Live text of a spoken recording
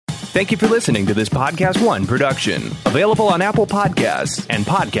Thank you for listening to this Podcast One production. Available on Apple Podcasts and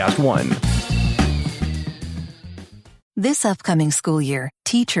Podcast One. This upcoming school year,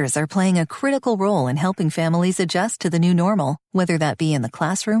 teachers are playing a critical role in helping families adjust to the new normal, whether that be in the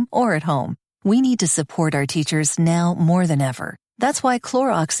classroom or at home. We need to support our teachers now more than ever. That's why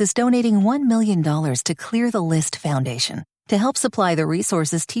Clorox is donating $1 million to Clear the List Foundation to help supply the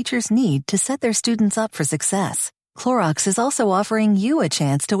resources teachers need to set their students up for success. Clorox is also offering you a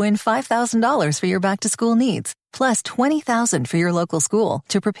chance to win $5,000 for your back-to-school needs, plus $20,000 for your local school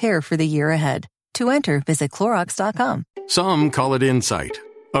to prepare for the year ahead. To enter, visit Clorox.com. Some call it insight.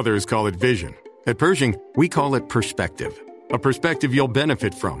 Others call it vision. At Pershing, we call it perspective. A perspective you'll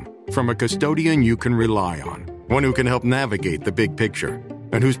benefit from a custodian you can rely on. One who can help navigate the big picture,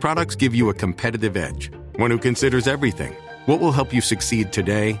 and whose products give you a competitive edge. One who considers everything. What will help you succeed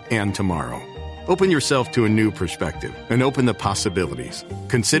today and tomorrow? Open yourself to a new perspective and open the possibilities.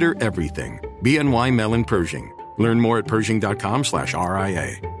 Consider everything. BNY Mellon Pershing. Learn more at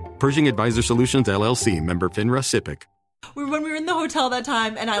Pershing.com/RIA. Pershing Advisor Solutions, LLC. Member FINRA SIPC. When we were in the hotel that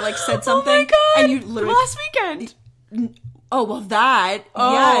time and I said something. Oh my God. And you literally. Last weekend. Oh, well, that.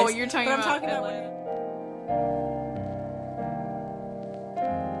 Oh, yes. you're talking but about. I'm talking about.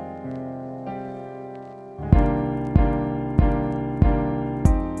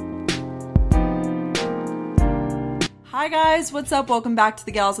 Hi guys, what's up? Welcome back to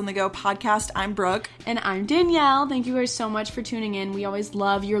the Gals on the Go podcast. I'm Brooke. And I'm Danielle. Thank you guys so much for tuning in. We always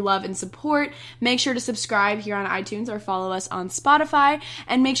love your love and support. Make sure to subscribe here on iTunes or follow us on Spotify.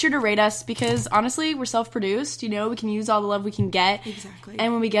 And make sure to rate us because, honestly, we're self-produced. You know, we can use all the love we can get. Exactly.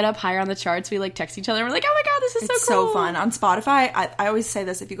 And when we get up higher on the charts, we, text each other and we're like, oh my God, this is It's so cool. so fun. On Spotify, I always say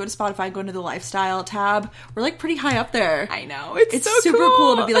this. If you go to Spotify, go into the lifestyle tab, we're, pretty high up there. I know. It's so super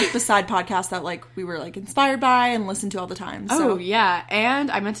cool to be, cool beside podcasts that, we were, inspired by and listened to all the time. So. Oh, yeah.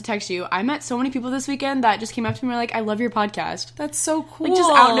 And I meant to text you. I met so many people this weekend that just came up to me and were like, I love your podcast. That's so cool. Just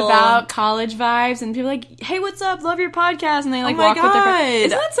out and about, college vibes, and people are like, hey, what's up? Love your podcast. And they, walk with their friends.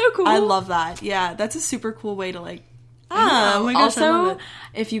 Isn't that so cool? I love that. Yeah, that's a super cool way to, oh my gosh, I love also, it.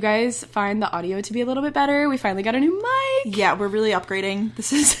 if you guys find the audio to be a little bit better, we finally got a new mic. Yeah, we're really upgrading.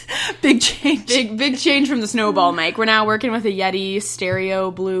 This is big change. Big change from the Snowball mic. We're now working with a Yeti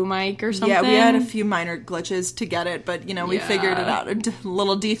stereo blue mic or something. Yeah, we had a few minor glitches to get it, but, we figured it out. A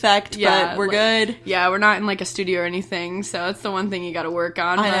little defect, but we're good. Yeah, we're not in, a studio or anything, so that's the one thing you gotta work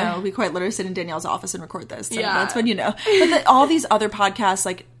on. I know. We quite literally sit in Danielle's office and record this. So yeah. That's when you know. But all these other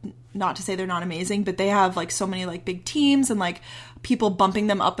podcasts, not to say they're not amazing, but they have so many big teams and people bumping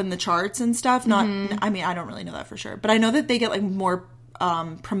them up in the charts and stuff. Not, I mean, I don't really know that for sure, but I know that they get more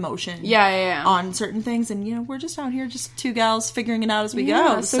promotion on certain things, and we're just out here, just two gals figuring it out as we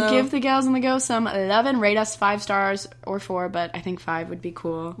go. So give the Gals on the Go some love and rate us 5 stars or 4, but I think 5 would be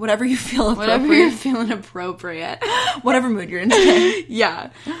cool. Whatever you feel appropriate. Whatever you're feeling appropriate. Whatever mood you're in today. Yeah.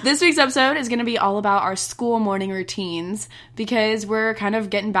 This week's episode is going to be all about our school morning routines because we're kind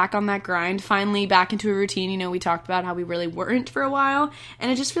of getting back on that grind, finally back into a routine. We talked about how we really weren't for a while,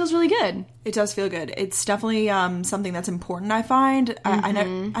 and it just feels really good. It does feel good. It's definitely something that's important, I find. I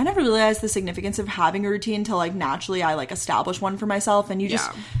never realized the significance of having a routine until naturally I establish one for myself, and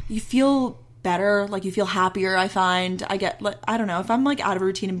you feel better, you feel happier. I find I get I don't know, if I'm out of a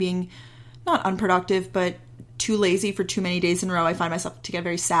routine and being not unproductive but too lazy for too many days in a row, I find myself to get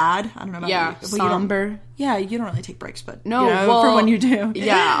very sad. I don't know about you. Somber. You don't really take breaks, but no, for when you do.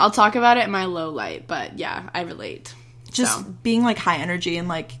 Yeah, I'll talk about it in my low light, but yeah, I relate. Just being high energy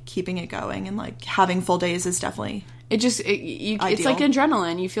and keeping it going and having full days is definitely it's like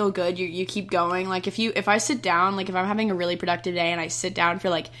adrenaline. You feel good. You keep going. If I sit down, if I'm having a really productive day and I sit down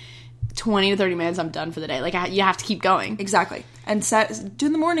for 20 to 30 minutes, I'm done for the day. You have to keep going. Exactly. And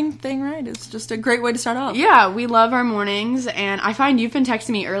doing the morning thing right is just a great way to start off. Yeah, we love our mornings, and I find you've been texting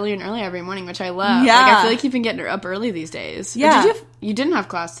me early and early every morning, which I love. Yeah. I feel like you've been getting up early these days. Yeah. You didn't have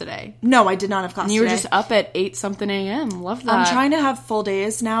class today. No, I did not have class today. You were just up at 8-something a.m. Love that. I'm trying to have full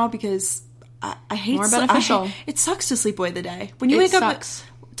days now because I hate... More beneficial. It sucks to sleep away the day. When you wake up at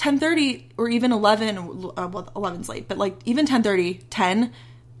 10:30 or even 11, well, 11's late, but even 10:30, 10...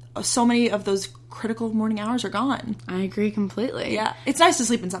 so many of those critical morning hours are gone. I agree completely. Yeah. It's nice to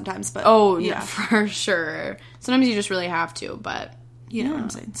sleep in sometimes, but... Oh, yeah, for sure. Sometimes you just really have to, but... You know what I'm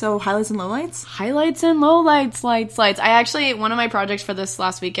saying. So, highlights and lowlights? Highlights and lowlights, lights. I actually, one of my projects for this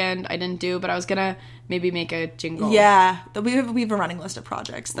last weekend, I didn't do, but I was going to maybe make a jingle. Yeah, we have a running list of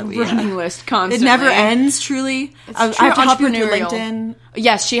projects that we running list constantly. It never ends. Truly, I have to help you with your LinkedIn.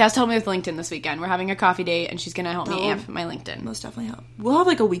 Yes, she has to help me with LinkedIn this weekend. We're having a coffee date, and she's gonna help me amp my LinkedIn. Most definitely help. We'll have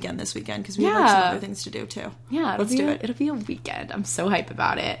like a weekend this weekend because we have like some other things to do too. Yeah, let's do it. It'll be a weekend. I'm so hype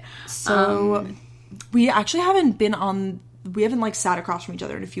about it. So we actually haven't like sat across from each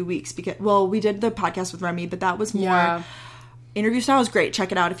other in a few weeks because we did the podcast with Remy, but that was more interview style. Was great.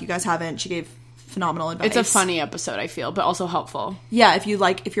 Check it out if you guys haven't. She gave phenomenal advice. It's a funny episode, I feel, but also helpful. Yeah, if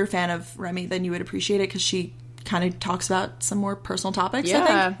you're a fan of Remy, then you would appreciate it because she kind of talks about some more personal topics.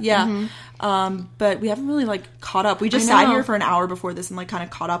 I think. Yeah. Mm-hmm. But we haven't really like caught up. We just sat here for an hour before this and like kind of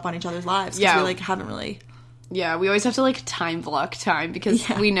caught up on each other's lives because we like haven't really. Yeah, we always have to like time block time because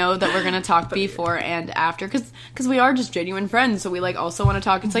we know that we're gonna talk before and after because we are just genuine friends. So we like also want to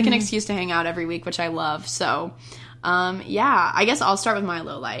talk. It's like an excuse to hang out every week, which I love. So, I guess I'll start with my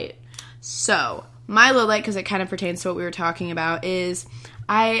low light. So, my low light, because it kind of pertains to what we were talking about, is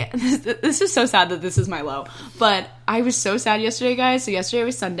this is so sad that this is my low, but I was so sad yesterday, guys. So, yesterday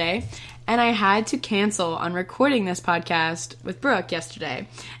was Sunday, and I had to cancel on recording this podcast with Brooke yesterday.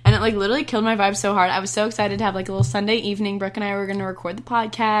 And it, like, literally killed my vibe so hard. I was so excited to have, like, a little Sunday evening. Brooke and I were going to record the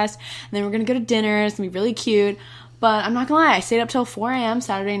podcast, and then we're going to go to dinner. It's going to be really cute. But I'm not gonna lie, I stayed up till 4 a.m.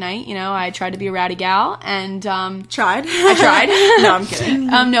 Saturday night. You know, I tried to be a rowdy gal and tried. I tried. No, I'm kidding.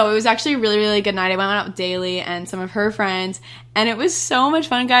 No, it was actually a really, really good night. I went out with Daly and some of her friends, and it was so much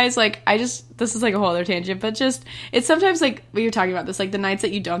fun, guys. Like, this is like a whole other tangent, but just, it's sometimes like, we were talking about this, like the nights that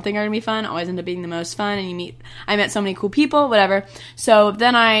you don't think are gonna be fun always end up being the most fun, and I met so many cool people, whatever. So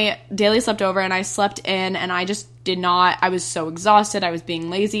then Daly slept over and I slept in, and I was so exhausted. I was being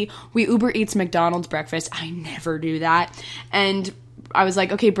lazy. We Uber Eats McDonald's breakfast. I never do that. And I was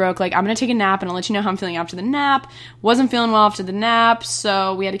like, okay, Brooke, like, I'm going to take a nap and I'll let you know how I'm feeling after the nap. Wasn't feeling well after the nap,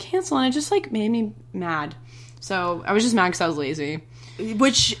 so we had to cancel, and it just, like, made me mad. So I was just mad because I was lazy.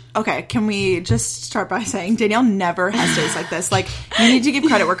 Which, okay, can we just start by saying Danielle never has days like this. Like, you need to give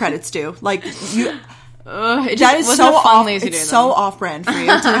credit where credit's due. Like, you... that is so off. It's so off-brand for you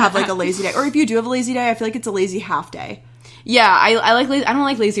to have like a lazy day, or if you do have a lazy day, I feel like it's a lazy half day. Yeah, I like lazy. I don't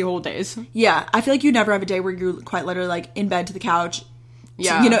like lazy whole days. Yeah, I feel like you never have a day where you're quite literally like in bed to the couch.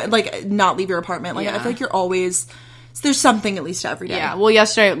 Yeah, you know, like not leave your apartment. Like I feel like you're always. So there's something at least every day. Yeah, well,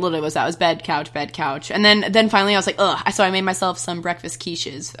 yesterday it literally was that. It was bed, couch. And then finally I was like, ugh. So I made myself some breakfast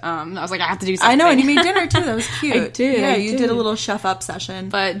quiches. I was like, I have to do something. I know, and you made dinner too. That was cute. I did. Yeah, you did a little chef up session.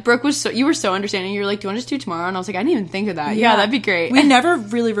 But Brooke you were so understanding. You were like, do you want to just do tomorrow? And I was like, I didn't even think of that. Yeah, that'd be great. We never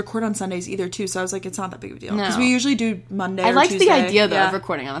really record on Sundays either too, so I was like, it's not that big of a deal. Because we usually do Monday or liked Tuesday. the idea though of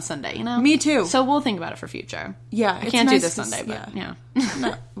recording on a Sunday, you know? Me too. So we'll think about it for future. Yeah. I can't do this Sunday, but yeah.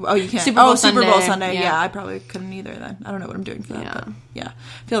 No. Oh, you can't. Super Bowl Sunday. Yeah, I probably couldn't either then. I don't know what I'm doing for that, but yeah,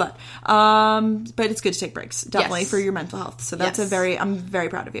 feel that. But it's good to take breaks, definitely, for your mental health. So that's I'm very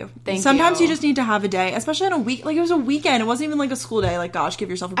proud of you. Sometimes you just need to have a day, especially on a week. Like, it was a weekend. It wasn't even like a school day. Like, gosh, give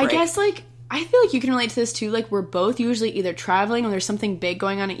yourself a break. I guess, like, I feel like you can relate to this too. Like, we're both usually either traveling or there's something big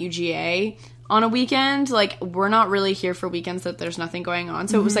going on at UGA on a weekend. Like, we're not really here for weekends that there's nothing going on,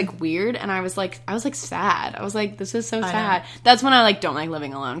 so it was like weird, and I was like sad. I was like, this is so sad. That's when I like don't like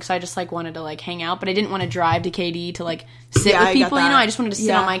living alone, because I just like wanted to like hang out, but I didn't want to drive to KD to like sit with people, you know. I just wanted to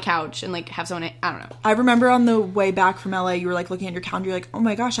sit on my couch and like have someone, I don't know. I remember on the way back from LA, you were like looking at your calendar, you're like, oh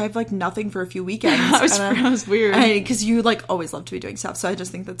my gosh, I have like nothing for a few weekends. That was weird, because you like always love to be doing stuff, so I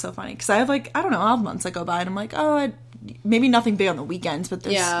just think that's so funny, because I have like, I don't know, I'll have months that go by and I'm like, oh, maybe nothing big on the weekends, but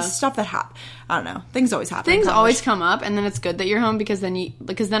there's stuff that I don't know. Things always happen. Things always come up, and then it's good that you're home, because then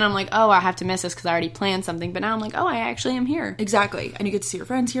I'm like, oh, I have to miss this because I already planned something. But now I'm like, oh, I actually am here. Exactly, and you get to see your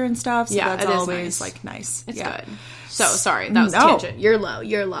friends here and stuff. So that's always nice. Like nice. It's good. So sorry, that was a tangent. You're low.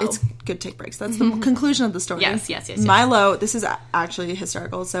 It's good to take breaks. That's the conclusion of the story. Yes. My low. This is actually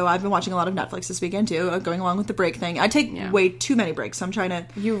hysterical. So I've been watching a lot of Netflix this weekend too, going along with the break thing. I take way too many breaks. So I'm trying to.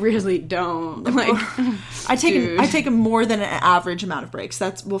 You really don't. Like, I take more than an average amount of breaks.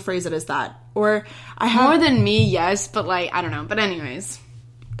 We'll phrase it as that. Or I have more than me, yes, but like I don't know. But anyways,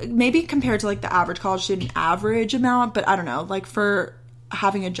 maybe compared to like the average college student, average amount. But I don't know. Like for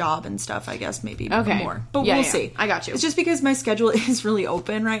having a job and stuff, I guess maybe more. But we'll see. I got you. It's just because my schedule is really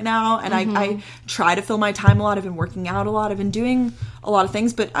open right now, and I try to fill my time a lot. I've been working out a lot. I've been doing a lot of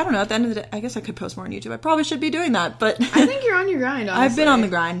things, but I don't know. At the end of the day, I guess I could post more on YouTube. I probably should be doing that, but I think you're on your grind, honestly. I've been on the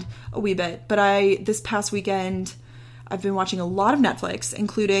grind a wee bit, but this past weekend, I've been watching a lot of Netflix,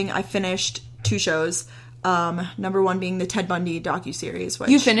 including I finished 2 shows. Number one being the Ted Bundy docuseries.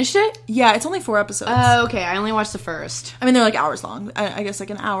 You finished it? Yeah, it's only 4 episodes. Oh, okay. I only watched the first. I mean, they're like hours long. I guess like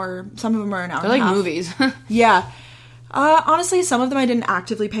an hour. Some of them are an hour. They're and a like half. Movies. Yeah. Honestly, some of them I didn't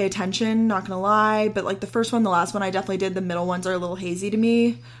actively pay attention, not gonna lie, but like the first one, the last one I definitely did. The middle ones are a little hazy to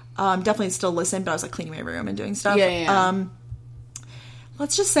me. Definitely still listen, but I was like cleaning my room and doing stuff. Yeah.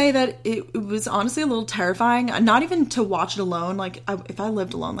 Let's just say that it was honestly a little terrifying. Not even to watch it alone. Like, if I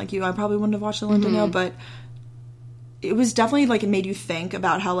lived alone like you, I probably wouldn't have watched it alone, Danielle, but it was definitely, like, it made you think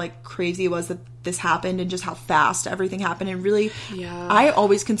about how, like, crazy it was that this happened and just how fast everything happened. And really, I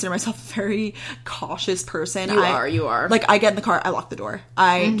always consider myself a very cautious person. You are. Like, I get in the car, I lock the door.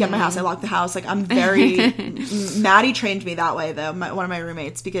 I get in my house, I lock the house. Like, I'm very... Maddie trained me that way, though, one of my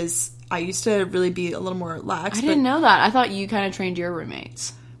roommates, because I used to really be a little more lax. I didn't know that. I thought you kind of trained your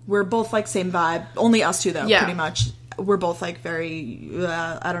roommates. We're both, like, same vibe. Only us two, though, pretty much. We're both, like, very,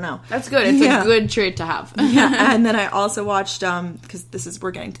 I don't know. That's good. It's a good trait to have. And then I also watched, because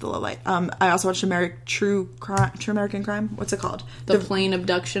we're getting to the low light. I also watched True American Crime. What's it called? The plane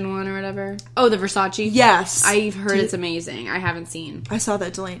abduction one or whatever. Oh, the Versace? Yes. I've heard it's amazing. I haven't seen. I saw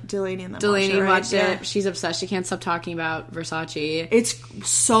that Delaney and them Delaney watched it. Yeah. She's obsessed. She can't stop talking about Versace. It's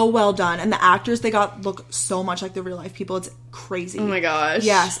so well done. And the actors they got look so much like the real life people. It's crazy. Oh my gosh.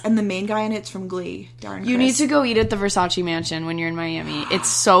 Yes. And the main guy in it's from Glee, Darren You Criss. need to go eat at the Versace mansion when you're in Miami. It's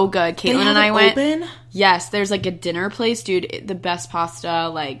so good. Caitlin and I went. Open? Yes, there's like a dinner place, dude. The best pasta,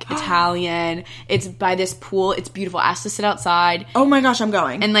 like Italian. It's by this pool. It's beautiful. I asked to sit outside. Oh my gosh, I'm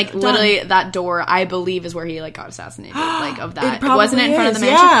going. And like Done. literally that door, I believe, is where he like got assassinated. Like of that, It wasn't in front of the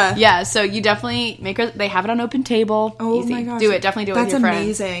mansion. yeah. Yeah. So you definitely make her. They have it on open table. Oh Easy. my gosh, Do it. Definitely do it with your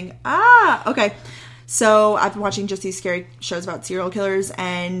friends. That's amazing. Okay. So I've been watching just these scary shows about serial killers,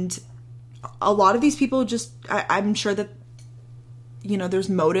 and a lot of these people just, I'm sure that, you know, there's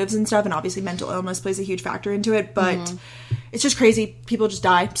motives and stuff, and obviously mental illness plays a huge factor into it, but it's just crazy. People just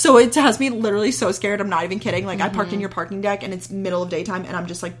die. So it has me literally so scared. I'm not even kidding. Like, I parked in your parking deck, and it's middle of daytime, and I'm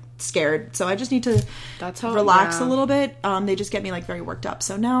just, like, scared. So I just need to relax a little bit. They just get me, like, very worked up.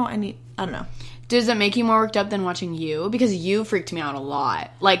 So now I don't know. Does it make you more worked up than watching You? Because You freaked me out a lot.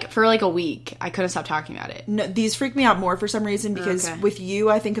 Like, for like a week, I couldn't stop talking about it. No, these freak me out more for some reason, because with You,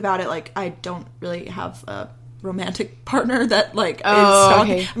 I think about it, like, I don't really have a romantic partner that, like, is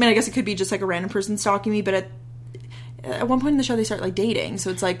stalking. Okay. I mean, I guess it could be just, like, a random person stalking me, but at one point in the show, they start, like, dating. So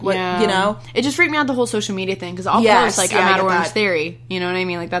it's like, what, you know? It just freaked me out, the whole social media thing, because I'll post, like, I'm at Orange Theory. You know what I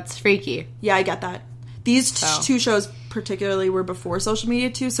mean? Like, that's freaky. Yeah, I get that. These two shows particularly were before social media,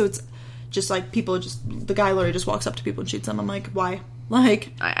 too, so it's just, like, the guy literally just walks up to people and shoots them. I'm like, why?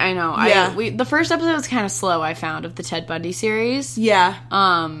 Like, I know. Yeah. The first episode was kind of slow, I found, of the Ted Bundy series. Yeah.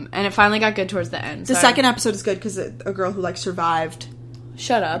 And it finally got good towards the end. The second episode is good because a girl who, like, survived.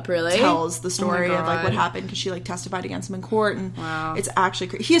 Shut up, really? Tells the story of, like, what happened because she, like, testified against him in court. And it's actually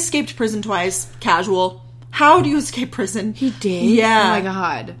crazy. He escaped prison twice. Casual. How do you escape prison? He did? Yeah. Oh, my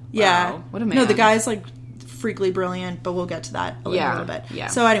God. Yeah. Wow. What a man. No, the guy's, like, freakily brilliant, but we'll get to that a little bit. Yeah.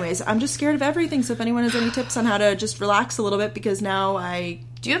 So anyways, I'm just scared of everything, so if anyone has any tips on how to just relax a little bit, because now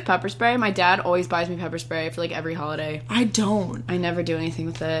Do you have pepper spray? My dad always buys me pepper spray for, like, every holiday. I don't. I never do anything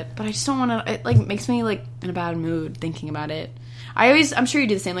with it, but I just don't want to. It, like, makes me, like, in a bad mood thinking about it. I'm sure you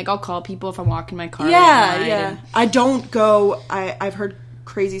do the same. Like, I'll call people if I'm walking my car. Yeah. I don't go. I've heard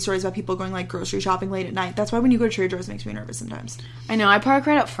crazy stories about people going, like, grocery shopping late at night. That's why when you go to Trader Joe's, it makes me nervous sometimes. I know. I park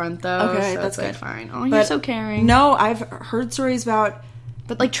right up front, though. Okay, so that's good. Fine. Oh, you're so caring. No, I've heard stories about,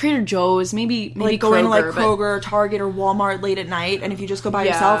 but, like, Trader Joe's, maybe like, going to, like, Kroger or Target or Walmart late at night, and if you just go by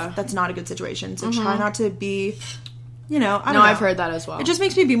yourself, that's not a good situation. So try not to be, you know, I don't know. I've heard that as well. It just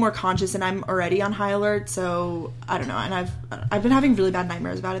makes me be more conscious, and I'm already on high alert, so I don't know. And I've been having really bad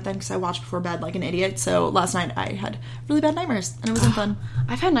nightmares about it then, because I watched before bed like an idiot. So last night I had really bad nightmares, and it wasn't fun.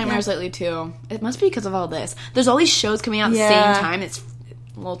 I've had nightmares lately too. It must be because of all this. There's all these shows coming out at the same time. It's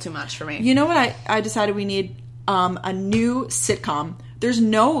a little too much for me. You know what? I decided we need a new sitcom. There's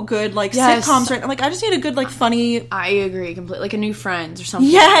no good, like, sitcoms right now. Like, I just need a good, like, funny... I agree completely. Like a New Friends or something.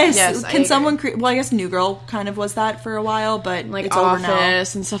 Yes! Can someone create... Well, I guess New Girl kind of was that for a while, but like, it's Office over now.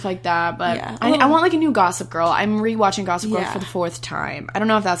 And stuff like that. But I want, like, a new Gossip Girl. I'm rewatching Gossip Girl for the 4th time. I don't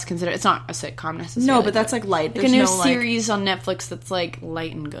know if that's considered... It's not a sitcom necessarily. No, but that's, like, light. Like, a new series on Netflix that's, like,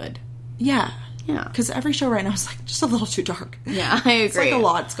 light and good. Yeah. Yeah. Because every show right now is, like, just a little too dark. Yeah, I agree. It's, like, a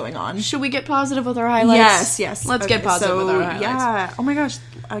lot's going on. Should we get positive with our highlights? Yes. Let's get positive with our highlights. Yeah. Oh, my gosh.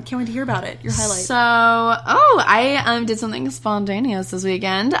 I can't wait to hear about it. Your highlight. So, I did something spontaneous this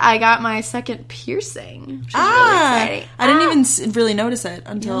weekend. I got my second piercing, which is really exciting. I didn't even really notice it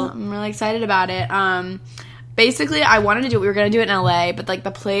until... Yeah, I'm really excited about it. Basically, I wanted to do it. We were going to do it in LA, but, like,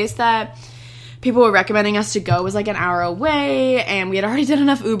 the place that people were recommending us to go was, like, an hour away, and we had already done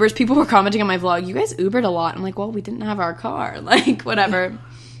enough Ubers. People were commenting on my vlog, you guys Ubered a lot. I'm like, well, we didn't have our car. Like, whatever.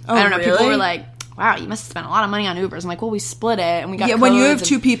 I don't know. Really? People were like, wow, you must have spent a lot of money on Ubers. I'm like, well, we split it, and we got when you have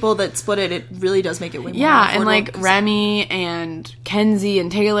 2 people that split it, it really does make it way more affordable. And like Remy and Kenzie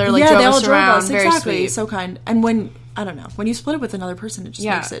and Taylor like they drove all us around. Very exactly. sweet. So kind. And I don't know, when you split it with another person, it just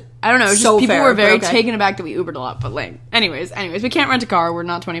makes it I don't know. so Just people fair, were very okay. taken aback that we Ubered a lot, but like, anyways, we can't rent a car. We're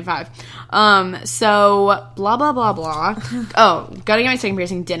not 25. So blah blah blah blah. Oh, gotta get my second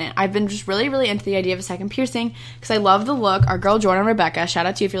piercing. Didn't. I've been just really really into the idea of a second piercing because I love the look. Our girl Jordan Rebecca, shout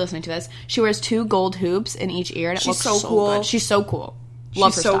out to you if you're listening to this. She wears 2 gold hoops in each ear, and it looks so cool. Good. She's so cool.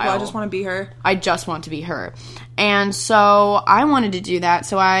 Love her so style. cool. I just want to be her. I just want to be her. And so I wanted to do that.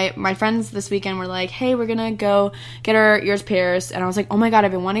 So my friends this weekend were like, hey, we're going to go get our ears pierced. And I was like, oh my God,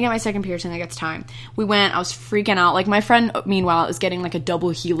 I've been wanting to get my second piercing. Like, it's time. We went. I was freaking out. Like, my friend, meanwhile, is getting like a double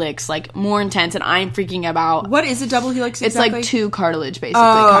helix, like more intense. And I'm freaking about. What is a double helix exactly? It's like 2 cartilage, basically.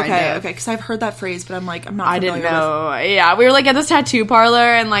 Oh, kind of. Okay. Because I've heard that phrase, but I'm like, I'm not familiar I didn't know. Yeah, we were like at this tattoo parlor,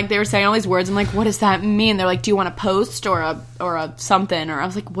 and like they were saying all these words. I'm like, what does that mean? They're like, do you want a post or a something? Or I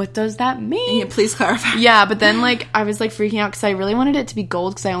was like, what does that mean? Yeah, please clarify. Yeah, but then like I was like freaking out because I really wanted it to be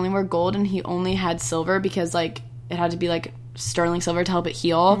gold because I only wear gold and he only had silver because like it had to be like sterling silver to help it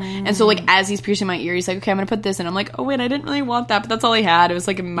heal. And so like as he's piercing my ear, he's like, okay, I'm gonna put this in. I'm like, oh wait, I didn't really want that, but that's all he had. It was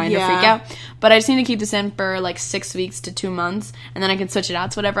like a minor freak out. But I just need to keep this in for like 6 weeks to 2 months, and then I can switch it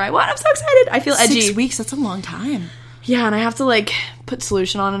out to whatever I want. I'm so excited. I feel edgy. 6 weeks, that's a long time. Yeah, and I have to like put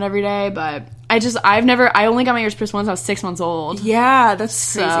solution on it every day, but I only got my ears pierced once I was 6 months old. Yeah,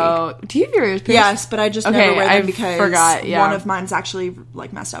 that's crazy. So, do you have your ears pierced? Yes, but I just never wear them because forgot, one of mine's actually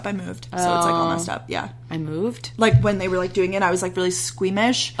like messed up. I moved, so it's like all messed up. Yeah, I moved. Like when they were like doing it, I was like really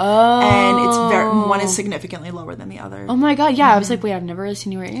squeamish. And it's one is significantly lower than the other. Oh my God, yeah. I was like, wait, I've never really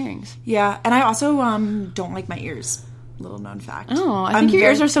seen you wear earrings. Yeah, and I also don't like my ears. Little known fact. Oh, I think your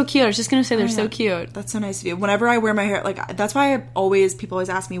ears are so cute. I was just gonna say they're so cute. That's so nice of you. Whenever I wear my hair, like that's why people always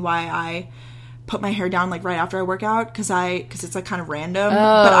ask me why I put my hair down like right after I work out because it's like kind of random.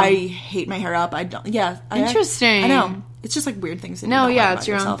 But I hate my hair up. I don't. Yeah, interesting. I know. It's just like weird things. That no, you don't yeah, like it's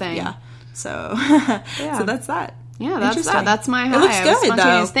your yourself. own thing. Yeah. So, so that's that. Yeah, that's that. That's my high. It looks good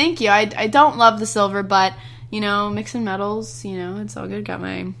though. Thank you. I don't love the silver, but mixing metals, it's all good. Got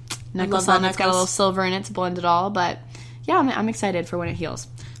my necklace on. It's got a little silver in it to blend it all, but. Yeah, I'm excited for when it heals.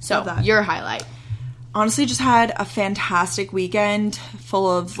 So, your highlight. Honestly, just had a fantastic weekend full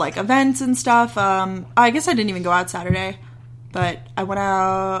of, like, events and stuff. I guess I didn't even go out Saturday, but I went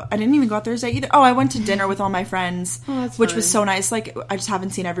out. I didn't even go out Thursday either. Oh, I went to dinner with all my friends, which was so nice. Like, I just haven't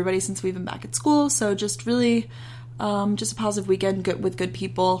seen everybody since we've been back at school, so just really just a positive weekend with good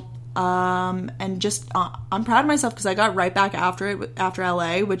people. And just I'm proud of myself because I got right back after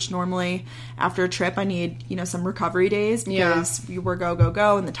LA, which normally after a trip I need some recovery days because you were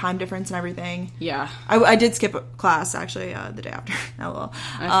go and the time difference and everything. Yeah, I did skip a class actually the day after. LOL.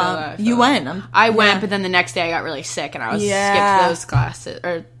 I feel went. I went, but then the next day I got really sick and I was skipped those classes.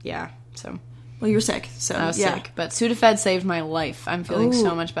 So. Well, you were sick, so I was sick, but Sudafed saved my life. I'm feeling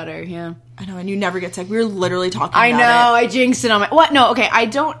so much better. Yeah, I know, and you never get sick. We were literally talking. I know. I jinxed it on my what? No, okay. I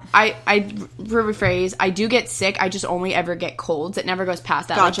don't. I rephrase. I do get sick. I just only ever get colds. It never goes past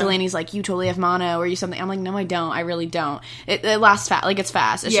that. Gotcha. Like Delaney's like, you totally have mono or you something. I'm like, no, I don't. I really don't. It lasts fast. Like it's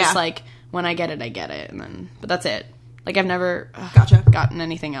fast. It's just like when I get it, and then. But that's it. Like I've never gotten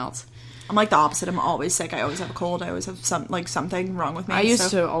anything else. I'm like the opposite. I'm always sick. I always have a cold. I always have something wrong with me. I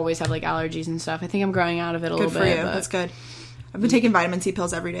used to always have like allergies and stuff. I think I'm growing out of it a little bit. Good for you. That's good. I've been taking vitamin C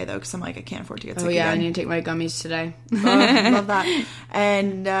pills every day though because I'm like I can't afford to get sick. Oh yeah, again. I need to take my gummies today. Love that.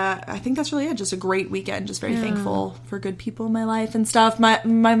 And I think that's really it. Just a great weekend. Just very thankful for good people in my life and stuff. My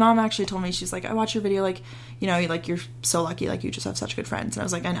mom actually told me, she's like, I watch your video, like you're so lucky, like you just have such good friends. And I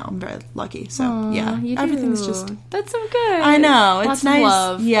was like, I know, I'm very lucky. So Aww, everything's just that's so good. I know, Lots it's nice. Of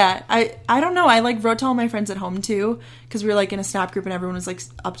love. Yeah, I don't know. I like wrote to all my friends at home too because we were like in a Snap group and everyone was like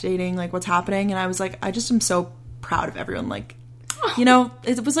updating like what's happening, and I was like, I just am so proud of everyone. Like.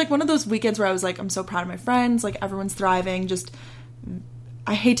 It was like one of those weekends where I was like, I'm so proud of my friends, like everyone's thriving. Just,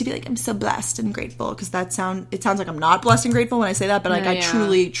 I hate to be like, I'm so blessed and grateful because it sounds like I'm not blessed and grateful when I say that, but like I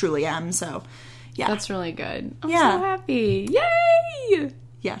truly, truly am. So, yeah. That's really good. I'm so happy. Yay!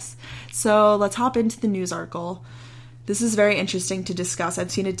 Yes. So let's hop into the news article. This is very interesting to discuss.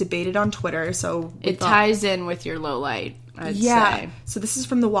 I've seen it debated on Twitter, so... It ties in with your low light, I'd say. So this is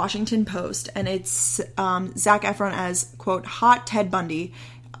from the Washington Post, and it's Zac Efron as, quote, hot Ted Bundy,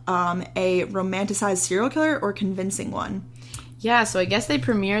 a romanticized serial killer or convincing one. Yeah, so I guess they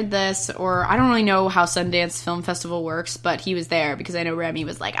premiered this, or I don't really know how Sundance Film Festival works, but he was there because I know Remy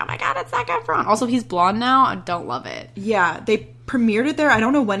was like, oh my god, it's Zac Efron. Also, he's blonde now. I don't love it. Yeah, they premiered it there. I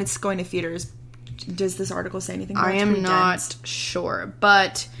don't know when it's going to theaters. Does this article say anything about it? I am not sure,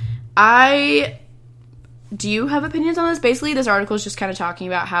 but I do you have opinions on this? Basically, this article is just kind of talking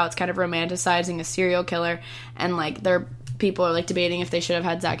about how it's kind of romanticizing a serial killer, and like people are like debating if they should have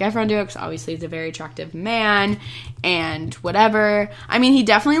had Zac Efron do it, because obviously he's a very attractive man and whatever. I mean, he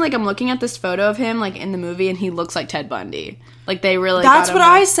definitely, like, I'm looking at this photo of him like in the movie, and he looks like Ted Bundy. Like, they really that's what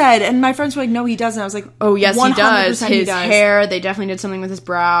I said, and my friends were like, no, he doesn't. I was like, oh yes, he does. His hair, they definitely did something with his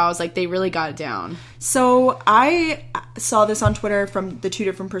brows. Like, they really got it down. So I saw this on Twitter from the two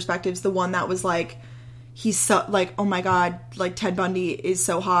different perspectives. The one that was like, he's so, like, oh my god, like, Ted Bundy is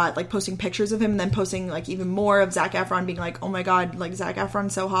so hot, like, posting pictures of him, and then posting, like, even more of Zac Efron being like, oh my god, like, Zac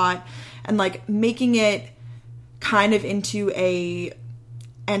Efron's so hot, and, like, making it kind of into a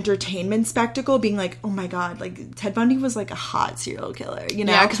entertainment spectacle, being like, oh my god, like, Ted Bundy was, like, a hot serial killer, you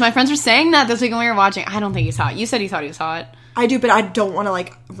know? Yeah, because my friends were saying that this week when we were watching. I don't think he's hot. You said you thought he was hot. I do, but I don't want to,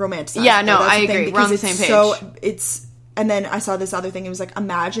 like, romanticize Yeah, it, no, I agree. We're on the same page. So, and then I saw this other thing. It was like,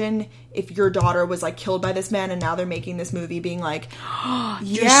 imagine if your daughter was, like, killed by this man, and now they're making this movie being like,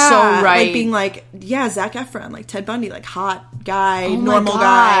 you're so right. Like, being like, yeah, Zac Efron, like, Ted Bundy, like, hot guy, normal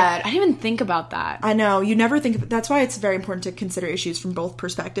guy. I didn't even think about that. I know. You never think of it. That's why it's very important to consider issues from both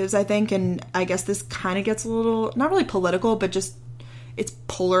perspectives, I think. And I guess this kind of gets a little, not really political, but just, it's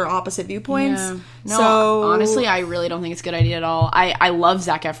polar opposite viewpoints. Yeah. No, so honestly, I really don't think it's a good idea at all. I love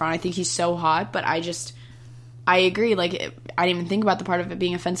Zac Efron. I think he's so hot, but I agree. Like, I didn't even think about the part of it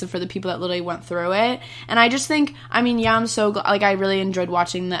being offensive for the people that literally went through it. And I just think, I mean, yeah, I'm so like, I really enjoyed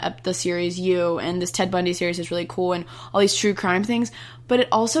watching the series You, and this Ted Bundy series is really cool, and all these true crime things. But it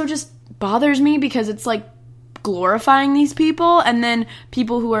also just bothers me because it's like glorifying these people, and then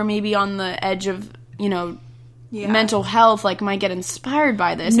people who are maybe on the edge of, you know, mental health, like, might get inspired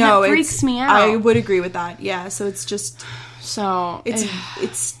by this. No, and it freaks me out. I would agree with that. Yeah, so it's just. So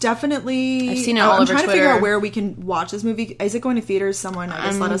it's definitely. I've seen it all over Twitter. I'm trying to figure out where we can watch this movie. Is it going to theaters? Someone, I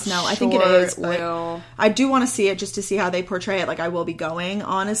guess, let us know. I think it is. But I do want to see it just to see how they portray it. Like, I will be going,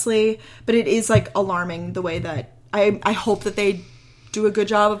 honestly. But it is, like, alarming the way that I hope that they do a good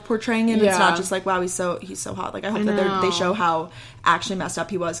job of portraying him. Yeah. It's not just like, wow, he's so hot. Like, I hope that they show how actually messed up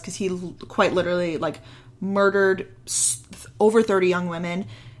he was, because he quite literally, like, murdered over 30 young women.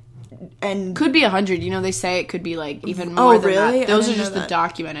 And could be 100. You know, they say it could be, like, even more than really? that. Those are just the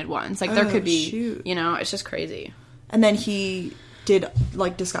documented ones. Like, there could be, you know, it's just crazy. And then he did,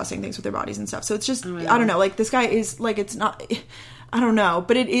 like, disgusting things with their bodies and stuff. So it's just, I don't know. Like, this guy is, like, it's not, I don't know.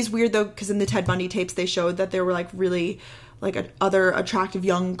 But it is weird, though, because in the Ted Bundy tapes, they showed that there were, like, really, like, other attractive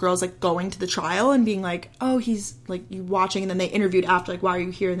young girls, like, going to the trial and being like, oh, he's, like, you watching. And then they interviewed after, like, why are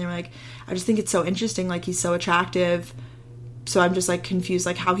you here? And they were like, I just think it's so interesting. Like, he's so attractive. So I'm just, like, confused,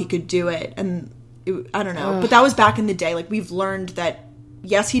 like, how he could do it. And I don't know. But that was back in the day. Like, we've learned that,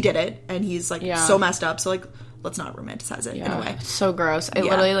 yes, he did it. And he's, like, so messed up. So, like, let's not romanticize it in a way. It's so gross. I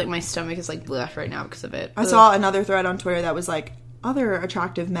literally, like, my stomach is, like, bleh right now because of it. I saw another thread on Twitter that was, like, other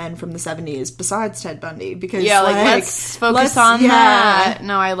attractive men from the 70s besides Ted Bundy. Because, let's focus on that.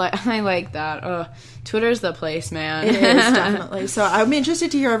 No, I like that. Ugh. Twitter's the place, man. It is, definitely. So I'm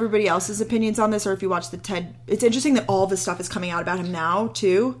interested to hear everybody else's opinions on this, or if you watch the Ted. It's interesting that all this stuff is coming out about him now,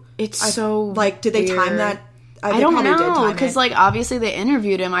 too. It's so like, did they time that? I don't know, because, like, obviously they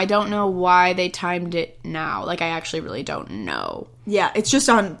interviewed him. I don't know why they timed it now. Like, I actually really don't know. Yeah, it's just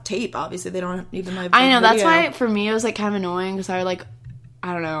on tape, obviously. They don't even have I know, video. That's why, for me, it was, like, kind of annoying, because I, like,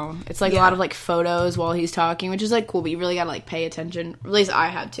 I don't know. It's, like, a lot of, like, photos while he's talking, which is, like, cool, but you really gotta, like, pay attention. At least I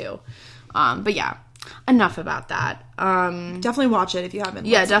had to. But, yeah. Enough about that. Definitely watch it if you haven't.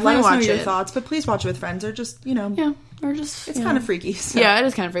 Yeah, definitely watch it. Let us know your thoughts, but please watch it with friends, or just, you know. Yeah, or just... It's kind of freaky. So. Yeah, it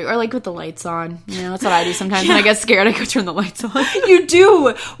is kind of freaky. Or, like, with the lights on. You know, that's what I do sometimes. When I get scared, I go turn the lights on. You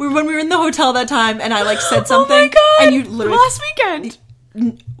do! When we were in the hotel that time, and I, like, said something. Oh my God! And you literally... Last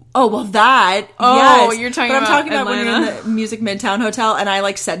weekend! Oh, well, that. Oh, yes. You're talking about But I'm talking about Atlanta. when we were in the Music Midtown Hotel, and I,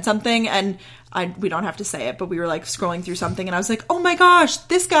 like, said something, and... we don't have to say it, but we were, like, scrolling through something, and I was like, oh my gosh,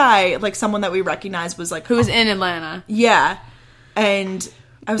 this guy, like, someone that we recognized was, like... Who was in Atlanta. Yeah. And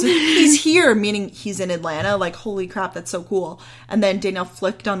I was like, he's here, meaning he's in Atlanta. Like, holy crap, that's so cool. And then Danielle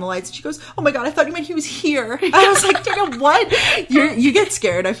flicked on the lights, and she goes, oh my god, I thought you meant he was here. I was like, Danielle, what? You get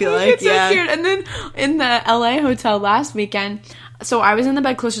scared, I feel like. I get so scared. And then in the LA hotel last weekend... So I was in the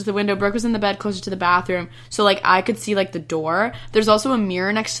bed closer to the window. Brooke was in the bed closer to the bathroom. So, like, I could see, like, the door. There's also a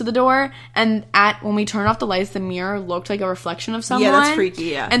mirror next to the door. And when we turned off the lights, the mirror looked like a reflection of someone. Yeah, that's freaky,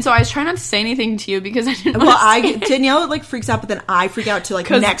 yeah. And so I was trying not to say anything to you because I didn't Danielle, like, freaks out, but then I freak out to, like,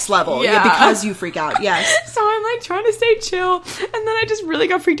 next level. Yeah, because you freak out, yes. So I'm, like, trying to stay chill. And then I just really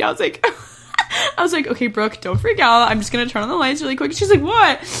got freaked out. I was like, okay, Brooke, don't freak out. I'm just going to turn on the lights really quick. She's like,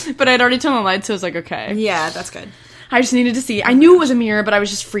 what? But I'd already turned on the lights, so I was like, okay. Yeah, that's good. I just needed to see. I knew it was a mirror, but I was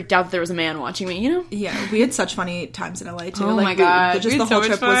just freaked out that there was a man watching me, you know? Yeah, we had such funny times in LA too. Oh my God. Just the whole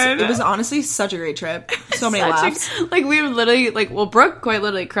trip was honestly such a great trip. So many laughs. Like we would literally, Brooke quite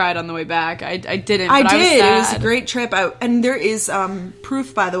literally cried on the way back. I didn't, but I did. was sad. It was a great trip. And there is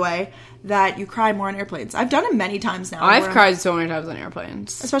proof, by the way, that you cry more on airplanes. I've done it many times now. I've cried so many times on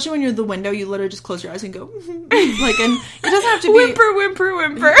airplanes. Especially when you're at the window, you literally just close your eyes and go, and it doesn't have to be...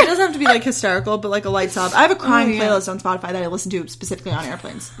 Whimper. It doesn't have to be, hysterical, but, a light sob. I have a crying playlist on Spotify that I listen to specifically on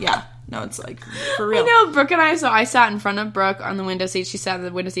airplanes. Yeah. No, it's, for real. I know, Brooke and I sat in front of Brooke on the window seat. She sat in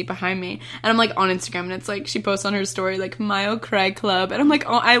the window seat behind me. And I'm, on Instagram, and it's, she posts on her story, Mayo Cry Club. And I'm like,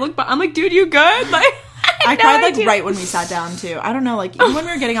 I'm like, dude, you good? I cried right when we sat down too. I don't know, even when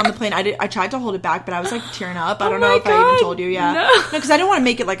we were getting on the plane, I tried to hold it back, but I was tearing up. I don't know if I even told you. Yeah, no, because I don't want to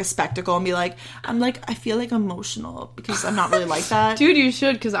make it a spectacle and be I feel emotional because I'm not really like that. Dude, you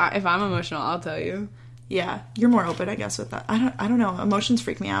should, because if I'm emotional, I'll tell you. Yeah, you're more open, I guess, with that. I don't know. Emotions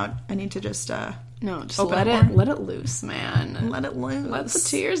freak me out. I need to just no, just let it loose, man. Let it loose. Let the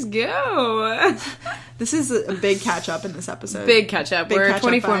tears go. This is a big catch up in this episode. Big catch up. We're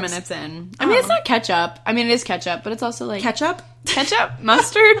 24 minutes in. I mean, it's not ketchup. I mean, it is ketchup, but it's also ketchup,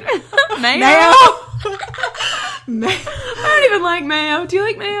 mustard, mayo. I don't even like mayo. Do you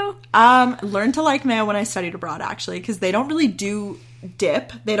like mayo? Learned to like mayo when I studied abroad, actually, because they don't really do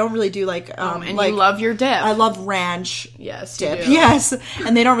dip. They don't really do and you love your dip. I love ranch. Yes, dip. You do. Yes,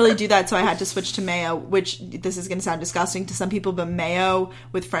 and they don't really do that, so I had to switch to mayo. Which this is going to sound disgusting to some people, but mayo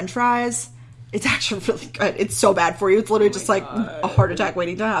with French fries, it's actually really good. It's so bad for you. It's literally just a heart attack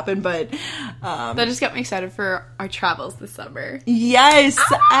waiting to happen. But that just got me excited for our travels this summer. Yes,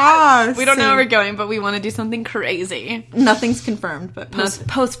 we don't know where we're going, but we want to do something crazy. Nothing's confirmed, but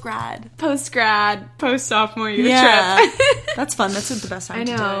post grad, post sophomore year trip. That's fun. That's the best time. I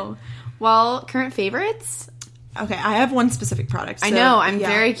know. Well, current favorites. Okay, I have one specific product. So, I know. I'm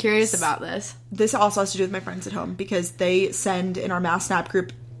very curious about this. This also has to do with my friends at home because they send in our Mass Snap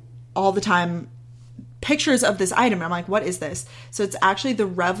group all the time pictures of this item. And I'm like, what is this? So it's actually the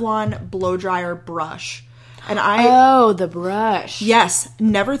Revlon blow dryer brush. And the brush. Yes.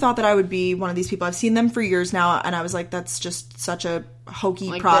 Never thought that I would be one of these people. I've seen them for years now, and I was like, that's just such a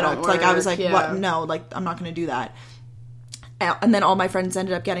hokey product. I was like, what? No, I'm not going to do that. And then all my friends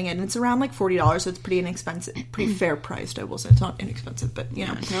ended up getting it, and it's around $40, so it's pretty inexpensive, pretty fair priced, I will say. It's not inexpensive, but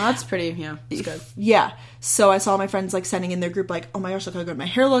No, that's pretty, it's good. Yeah. So I saw my friends sending in their group oh my gosh, look how good my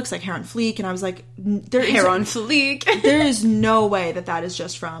hair looks, hair on fleek, and I was like, hair on fleek. There is no way that is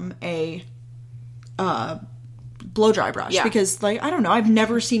just from a blow dry brush, because I don't know, I've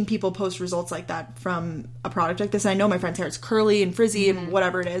never seen people post results like that from a product like this. And I know my friend's hair is curly and frizzy and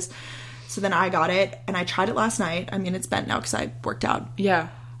whatever it is. So then I got it, and I tried it last night. I mean, it's bent now because I worked out. Yeah.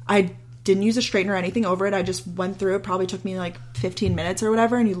 I didn't use a straightener or anything over it. I just went through it. Probably took me 15 minutes or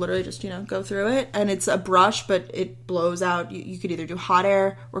whatever, and you literally just, go through it. And it's a brush, but it blows out. You could either do hot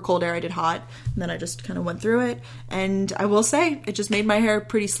air or cold air. I did hot, and then I just kind of went through it. And I will say, it just made my hair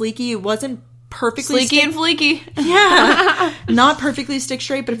pretty sleeky. It wasn't perfectly sleeky and fleeky. Yeah. Not perfectly stick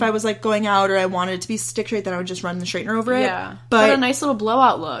straight, but if I was going out or I wanted it to be stick straight, then I would just run the straightener over it. Yeah. But a nice little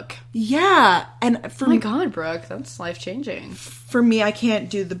blowout look. Yeah. And for my God, Brooke, that's life changing. For me, I can't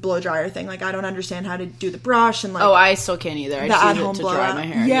do the blow dryer thing. I don't understand how to do the brush and I still can't either. I just use it to dry my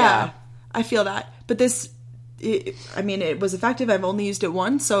hair. Yeah. I feel that. But this, it was effective. I've only used it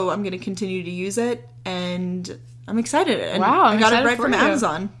once, so I'm going to continue to use it, and I'm excited. And wow, I got it right from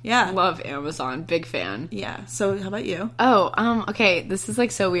Amazon. Yeah. Love Amazon. Big fan. Yeah. So how about you? Oh, okay. This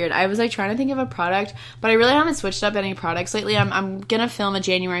is so weird. I was trying to think of a product, but I really haven't switched up any products lately. I'm going to film a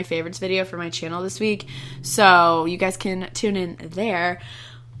January favorites video for my channel this week, so you guys can tune in there.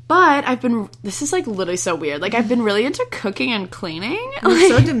 But this is literally so weird. I've been really into cooking and cleaning. You're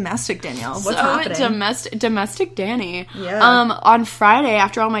so domestic, Danielle. What's happening? Domestic Danny. Yeah. On Friday,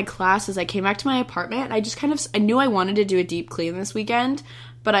 after all my classes, I came back to my apartment. I just I knew I wanted to do a deep clean this weekend,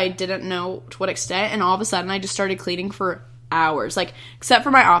 but I didn't know to what extent. And all of a sudden, I just started cleaning for hours. Except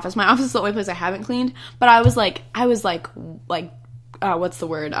for my office. My office is the only place I haven't cleaned. But I was what's the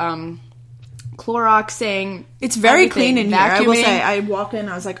word? Cloroxing. It's very clean in here. I will say, I walked in,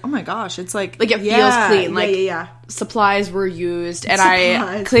 I was like, oh my gosh, it's it feels clean. Yeah. Supplies were used, and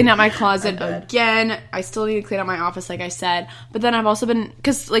I cleaned out my closet again. I still need to clean out my office, like I said. But then I've also been,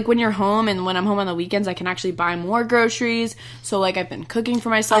 because when you're home and when I'm home on the weekends, I can actually buy more groceries. So I've been cooking for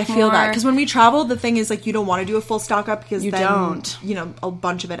myself. I feel that because when we travel, the thing is you don't want to do a full stock up because you don't. A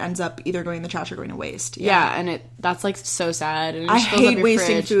bunch of it ends up either going in the trash or going to waste. Yeah, and that's so sad. And I hate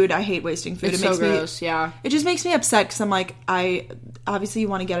wasting food. It's so gross. Yeah, it just makes me upset because I'm obviously you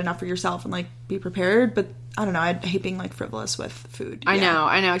want to get enough for yourself and be prepared, but I don't know. I hate being like frivolous with food. I know,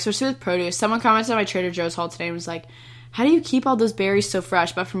 especially with produce. Someone commented on my Trader Joe's haul today and was like, how do you keep all those berries so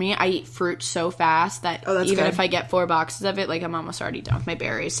fresh? But for me, I eat fruit so fast that even good. if I get 4 boxes of it, like, I'm almost already done with my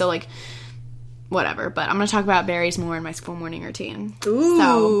berries. So, like, whatever. But I'm going to talk about berries more in my school morning routine. Ooh.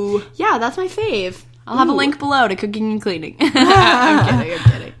 So, yeah, that's my fave. I'll have a link below to cooking and cleaning. I'm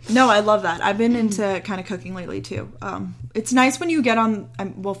kidding. No, I love that. I've been into kind of cooking lately, too. It's nice when you get on...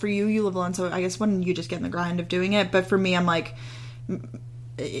 well, for you live alone, so I guess when you just get in the grind of doing it. But for me, I'm like...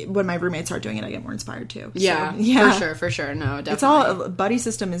 when my roommates start doing it, I get more inspired too. Yeah, so, yeah. For sure. No, definitely. It's all, buddy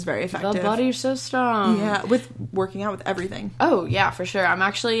system is very effective. The buddy system. Yeah, with working out with everything. Oh, yeah, for sure.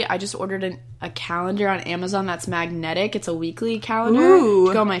 I just ordered a calendar on Amazon that's magnetic. It's a weekly calendar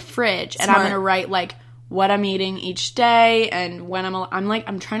to go in my fridge. Smart. And I'm going to write, like, what I'm eating each day and when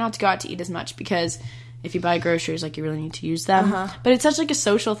I'm trying not to go out to eat as much because if you buy groceries, like, you really need to use them. But it's such, like, a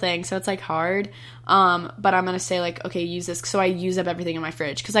social thing, so it's, like, hard. But I'm going to say, like, okay, use this. So I use up everything in my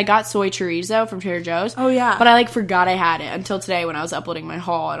fridge. Because I got soy chorizo from Trader Joe's. Oh, yeah. But I, like, forgot I had it until today when I was uploading my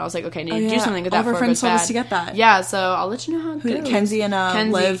haul. And I was like, okay, I need to do something with that before it goes bad. All of our friends told us to get that. Yeah, so I'll let you know how it goes. Kenzie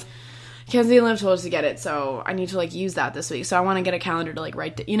and Liv. Kenzie and Liv told us to get it, so I need to, like, use that this week. So I want to get a calendar to, like,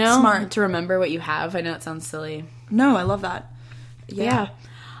 write, Smart. to remember what you have. I know it sounds silly. No, I love that. Yeah.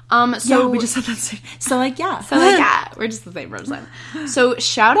 So we just said that. So, like, yeah. So, like, yeah. We're just the same person. So,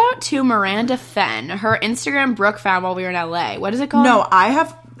 shout out to Miranda Fenn. Her Instagram Brooke found while we were in LA. What is it called? No, I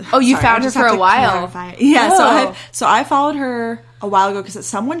have... Oh, you found her for a while. Yeah, Oh. so I followed her a while ago because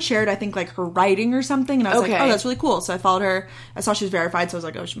someone shared, I think, like, her writing or something, and I was like, oh, that's really cool. So I followed her. I saw she was verified, so I was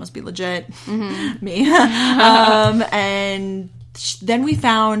like, oh, she must be legit. Me. And then we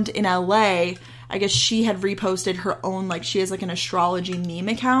found in LA... I guess she had reposted her own, like, she has, like, an astrology meme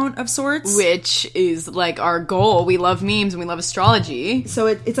account of sorts. Which is, like, our goal. We love memes and we love astrology. So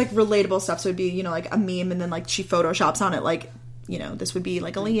it's, like, relatable stuff. So it'd be, you know, like, a meme and then, like, she photoshops on it, like, you know, this would be,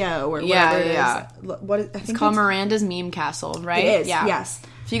 like, a Leo or whatever it is. I think it's called Miranda's Meme Castle, right? It is, yeah. yes.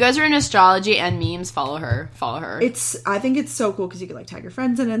 If you guys are into astrology and memes, follow her. I think it's so cool because you can, like, tag your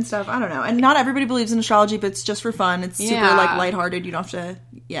friends in it and stuff. I don't know. And not everybody believes in astrology, but it's just for fun. It's super, like, lighthearted. You don't have to...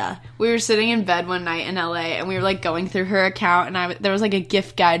 Yeah. We were sitting in bed one night in LA and we were, like, going through her account and there was, like, a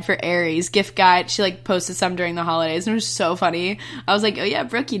gift guide for Aries. Gift guide. She, like, posted some during the holidays and it was so funny. I was like, oh, yeah,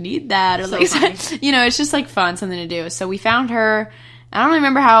 Brooke, you need that. Or, so like, funny. You know, it's just, like, fun, something to do. So we found her. I don't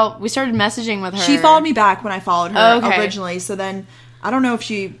remember how we started messaging with her. She followed me back when I followed her originally. So then, I don't know if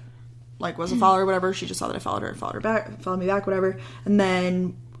she, like, was a follower or whatever. She just saw that I followed me back, whatever. And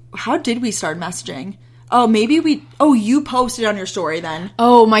then, how did we start messaging? Oh, maybe you posted on your story then.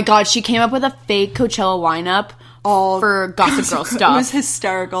 Oh my god, she came up with a fake Coachella lineup for Gossip Girl stuff. It was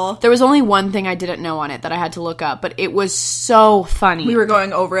hysterical. There was only one thing I didn't know on it that I had to look up, but it was so funny. We were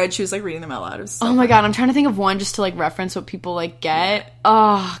going over it. She was, like, reading them out loud. It was so funny. God, I'm trying to think of one just to, like, reference what people, like, get.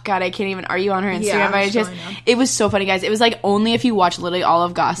 Oh god, I can't even. Are you on her Instagram by any chance? It was so funny, guys. It was, like, only if you watch literally all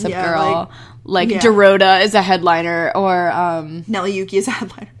of Gossip Girl. Like Dorota is a headliner, or Nelly Yuki is a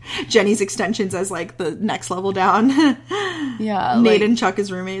headliner. Jenny's extensions as, like, the next level down. Yeah, Nate and Chuck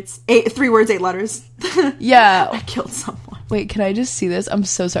as roommates. 3 words, 8 letters. Yeah, I killed someone. Wait, can I just see this? I'm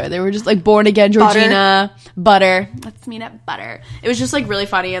so sorry. They were just, like, Born Again, Georgina, Butter. Let's meet at Butter. It was just, like, really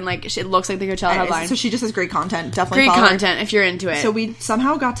funny, and, like, it looks like the Coachella headline. So she just has great content. Definitely great follow content her. If you're into it. So we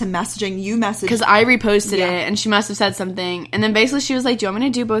somehow got to messaging. You messaged because I reposted it, and she must have said something, and then basically she was like, "Do you want me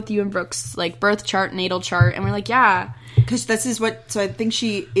to do both you and Brooke's, like, birth chart, natal chart?" And we're like, "Yeah," because this is what. So I think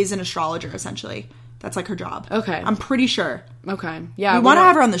she is an astrologer essentially. That's, like, her job. Okay. I'm pretty sure. Okay. Yeah. We want to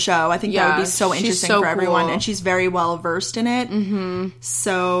have her on the show. I think that would be so interesting so for everyone. cool. And she's very well versed in it. Mm-hmm.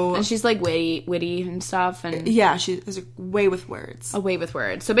 So. And she's, like, witty and stuff. And yeah, she has a way with words. A way with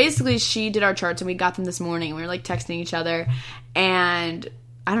words. So basically she did our charts and we got them this morning. We were, like, texting each other. And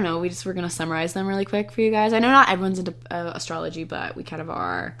I don't know, we just were going to summarize them really quick for you guys. I know not everyone's into astrology, but we kind of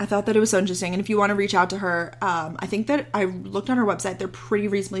are. I thought that it was so interesting. And if you want to reach out to her, I think that I looked on her website. They're pretty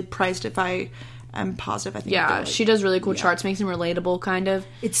reasonably priced if I'm positive. I think. Yeah, like, she does really cool charts, makes them relatable, kind of.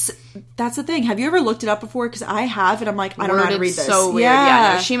 That's the thing. Have you ever looked it up before? Because I have, and I'm like, I don't know how to read this. So weird.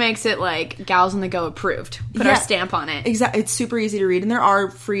 Yeah, no, she makes it like Gals on the Go approved. Put our stamp on it. Exactly. It's super easy to read, and there are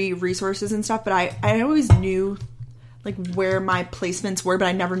free resources and stuff. But I always knew, like, where my placements were, but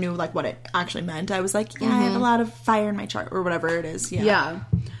I never knew, like, what it actually meant. I was like, I have a lot of fire in my chart, or whatever it is. Yeah.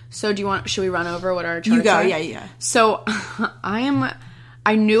 So should we run over what our charts are? You go. Yeah. So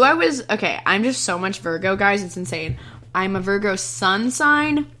I'm just so much Virgo, guys. It's insane. I'm a Virgo sun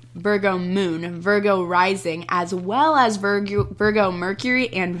sign, Virgo moon, Virgo rising, as well as Virgo Mercury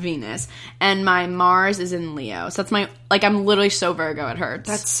and Venus. And my Mars is in Leo. So that's I'm literally so Virgo, it hurts.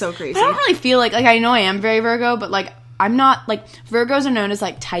 That's so crazy. But I don't really feel like I know I am very Virgo, but like I'm not, like, Virgos are known as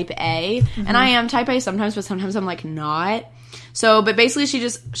like type A, and I am type A sometimes, but sometimes I'm like not. So, but basically should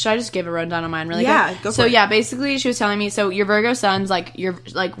I just give a rundown on mine really quick? Yeah, go for it. So yeah, basically she was telling me, so your Virgo sun's like, you're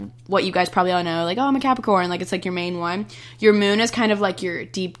like what you guys probably all know, like, oh, I'm a Capricorn, like it's like your main one. Your moon is kind of like your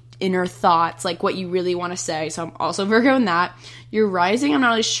deep inner thoughts, like what you really want to say. So I'm also Virgo in that. Your rising, I'm not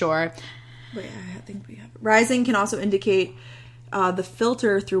really sure. Wait, I think we have rising can also indicate the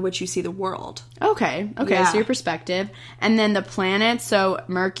filter through which you see the world. Okay, Yeah. So your perspective. And then the planets, so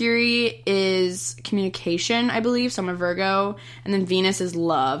Mercury is communication, I believe, so I'm a Virgo. And then Venus is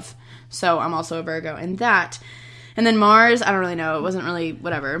love, so I'm also a Virgo in that. And then Mars, I don't really know, it wasn't really,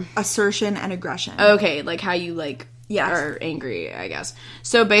 whatever. Assertion and aggression. Okay, like how you, like, are angry, I guess.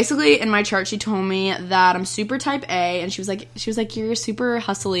 So basically, in my chart, she told me that I'm super type A, and she was like, you're super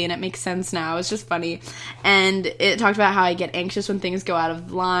hustly, and it makes sense now. It's just funny. And it talked about how I get anxious when things go out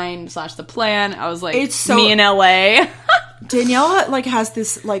of line / the plan. I was like, it's so me in LA. Danielle, like, has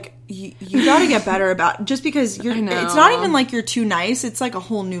this, like, you gotta get better about, just because it's not even like you're too nice, it's like a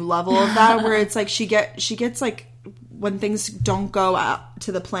whole new level of that, where it's like she gets like, when things don't go out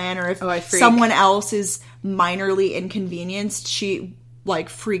to the plan, or if someone else is minorly inconvenienced, she like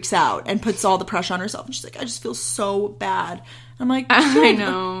freaks out and puts all the pressure on herself, and she's like, I just feel so bad. I'm like, I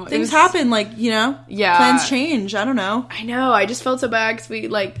know, things happen, like, you know, plans change. I don't know. I know. I just felt so bad because we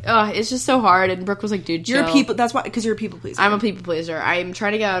it's just so hard. And Brooke was like, dude, chill. That's why, because you're a people pleaser. I'm a people pleaser. I'm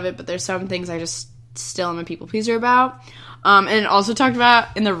trying to get out of it, but there's some things I just still am a people pleaser about. And it also talked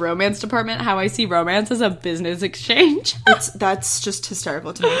about, in the romance department, how I see romance as a business exchange. That's just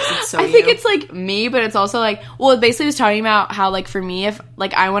hysterical to me, because it's so I think it's, like, me, but it's also, like, well, it basically was talking about how, like, for me, if,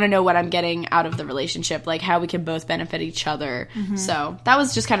 like, I want to know what I'm getting out of the relationship, like, how we can both benefit each other. Mm-hmm. So, that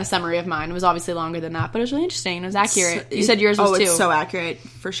was just kind of summary of mine. It was obviously longer than that, but it was really interesting. It was accurate. You said yours was, too. Oh, it's so accurate,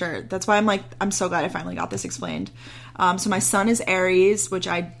 for sure. That's why I'm so glad I finally got this explained. So my sun is Aries, which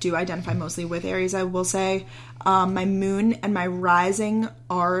I do identify mostly with Aries, I will say. My moon and my rising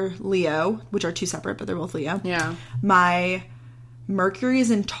are Leo, which are two separate, but they're both Leo. Yeah. My Mercury is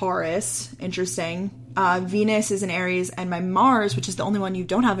in Taurus. Interesting. Venus is in Aries, and my Mars, which is the only one you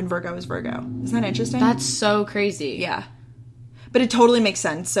don't have in Virgo, is Virgo. Isn't that interesting? That's so crazy. Yeah. But it totally makes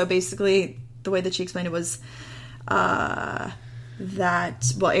sense. So basically, the way that she explained it was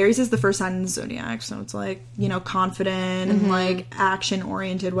that, well, Aries is the first sign in the zodiac, so it's like, you know, confident and like action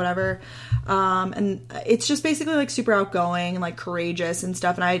oriented, whatever, and it's just basically like super outgoing and like courageous and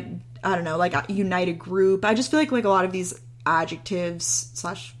stuff. And I don't know, like unite a group. I just feel like a lot of these adjectives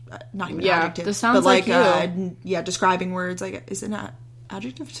 / not even adjectives, this sounds but like you. describing words, like, is it not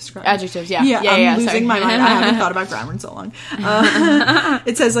adjective? Adjectives, yeah. I'm losing my mind. I haven't thought about grammar in so long.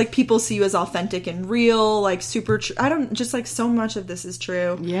 It says, like, people see you as authentic and real, like, super true. Just, like, so much of this is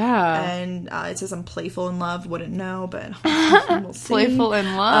true. Yeah. And it says I'm playful in love. Wouldn't know, but we'll see. Playful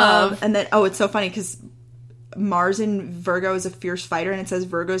in love. And then, it's so funny, because Mars in Virgo is a fierce fighter, and it says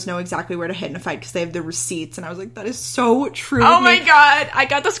Virgos know exactly where to hit in a fight because they have the receipts. And I was like, that is so true. Oh my god, I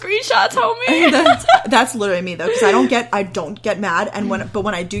got the screenshots, homie. That's literally me, though, because I don't get mad, and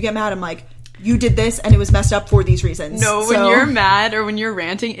when I do get mad, I'm like, you did this and it was messed up for these reasons. No, when you're mad or when you're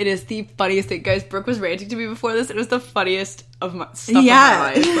ranting, it is the funniest thing. Guys, Brooke was ranting to me before this. It was the funniest of my stuff of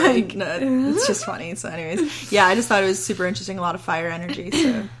my life. Like, no, it's just funny. So anyways, yeah, I just thought it was super interesting. A lot of fire energy,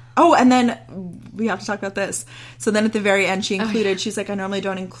 so... Oh, and then we have to talk about this. So then at the very end, she included, she's like, I normally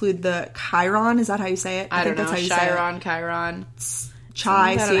don't include the Chiron. Is that how you say it? I think don't know. That's how you say it. Chiron.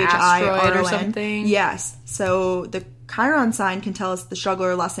 Chi, C-H-I-R-O-N. Or something. Yes. So the Chiron sign can tell us the struggle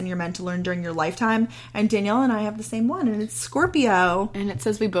or lesson you're meant to learn during your lifetime. And Danielle and I have the same one, and it's Scorpio. And it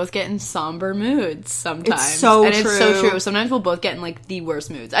says we both get in somber moods sometimes. It's so true. It's so true. Sometimes we'll both get in, like, the worst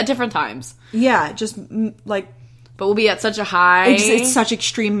moods at different times. Yeah, just, like... But we'll be at such a high. It's such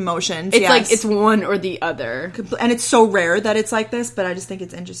extreme emotions. It's like it's one or the other. And it's so rare that it's like this, but I just think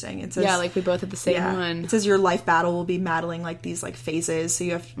it's interesting. It says, like we both have the same one. It says your life battle will be battling like these like phases, so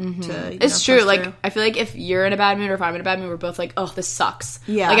you have to... It's true. Like, I feel like if you're in a bad mood or if I'm in a bad mood, we're both like, oh, this sucks.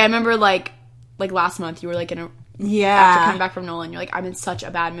 Yeah. Like, I remember like last month you were like in a... Yeah. After coming back from Nolan, you're like, I'm in such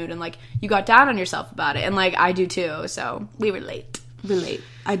a bad mood. And like, you got down on yourself about it. And like, I do too. So we relate.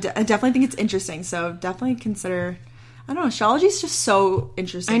 I definitely think it's interesting. So definitely consider... I don't know, astrology is just so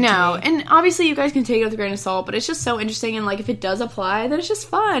interesting. I know. To me. And obviously you guys can take it with a grain of salt, but it's just so interesting, and like if it does apply, then it's just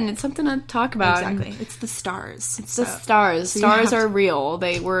fun. It's something to talk about. Exactly. It's the stars. It's the stars. Stars are real.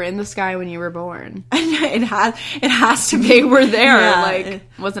 They were in the sky when you were born. it has to be. They were there. It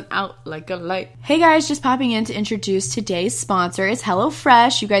wasn't out like a light. Hey guys, just popping in to introduce today's sponsor. It's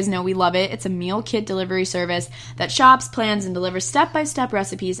HelloFresh. You guys know we love it. It's a meal kit delivery service that shops, plans, and delivers step-by-step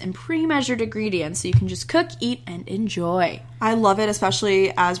recipes and pre-measured ingredients so you can just cook, eat, and enjoy. I love it,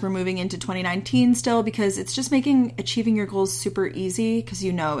 especially as we're moving into 2019 still, because it's just making achieving your goals super easy because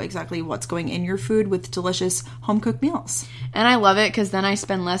you know exactly what's going in your food with delicious home-cooked meals. And I love it because then I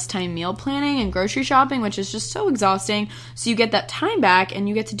spend less time meal planning and grocery shopping, which is just so exhausting. So you get that time back and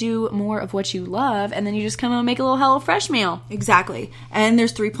you get to do more of what you love, and then you just come and make a little HelloFresh meal. Exactly. And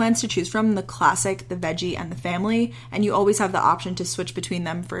there's 3 plans to choose from: the classic, the veggie, and the family. And you always have the option to switch between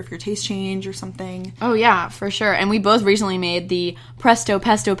them for if your taste change or something. Oh yeah, for sure. And we both recently made the Presto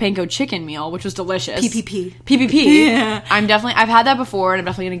Pesto Panko chicken meal, which was delicious. PPP. Yeah. I've had that before, and I'm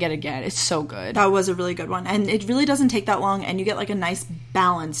definitely gonna get it again. It's so good. That was a really good one. And it really doesn't take that long, and you get like a nice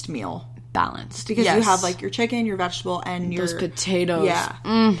balanced meal. Because you have like your chicken, your vegetable, and your those potatoes. Yeah.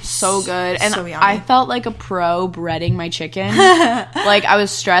 So good. And so yummy. I felt like a pro breading my chicken. Like I was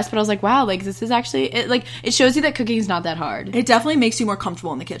stressed, but I was like, wow, like this is actually it shows you that cooking is not that hard. It definitely makes you more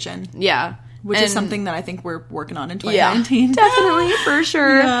comfortable in the kitchen. Yeah. Which is something that I think we're working on in 2019. Yeah, definitely, for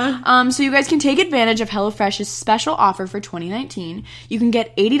sure. Yeah. So you guys can take advantage of HelloFresh's special offer for 2019. You can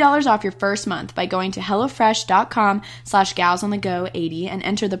get $80 off your first month by going to HelloFresh.com/galsonthego80 and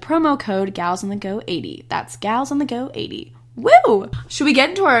enter the promo code galsonthego80. That's galsonthego80. Woo! Should we get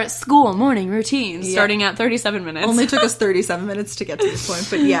into our school morning routine starting at 37 minutes? Only took us 37 minutes to get to this point,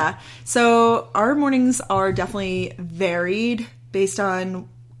 but yeah. So our mornings are definitely varied based on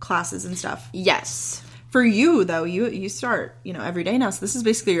classes and stuff. Yes. For you though, you start, every day now. So this is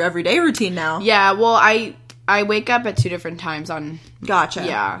basically your everyday routine now. Yeah, well, I wake up at 2 different times on. Gotcha.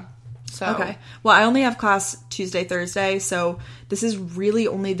 Yeah. So okay. Well, I only have class Tuesday, Thursday, so this is really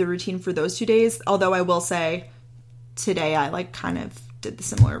only the routine for those 2 days. Although I will say, today I kind of did the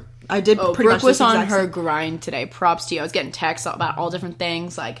similar. I did pretty Brooke much. Was on her grind today. Props to you. I was getting texts about all different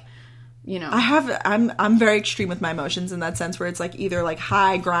things I'm very extreme with my emotions in that sense, where it's like either like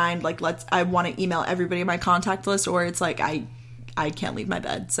high grind, like I want to email everybody in my contact list, or it's like I can't leave my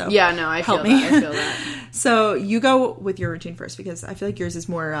bed. So yeah, no, I feel that. So you go with your routine first, because I feel like yours is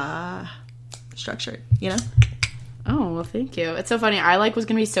more structured, Oh, well, thank you. It's so funny. I was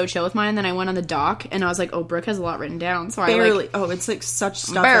gonna be so chill with mine, then I went on the doc and I was like, oh, Brooke has a lot written down. So barely. It's like such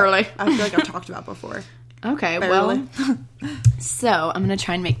stuff barely. I feel like I've talked about before. Okay, barely. Well, so I'm gonna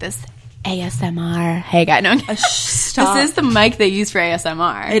try and make this ASMR. Hey guys, no, stop. This is the mic they use for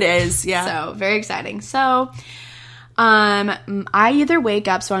ASMR. It is, yeah. So very exciting. So, I either wake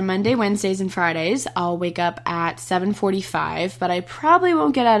up. So on Monday, Wednesdays, and Fridays, I'll wake up at 7:45. But I probably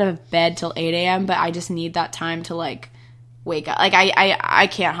won't get out of bed till 8 a.m. But I just need that time to wake up. I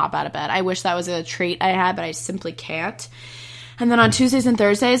can't hop out of bed. I wish that was a trait I had, but I simply can't. And then on Tuesdays and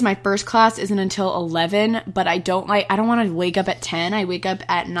Thursdays, my first class isn't until 11, but I don't want to wake up at 10. I wake up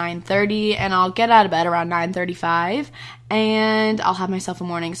at 9:30, and I'll get out of bed around 9:35, and I'll have myself a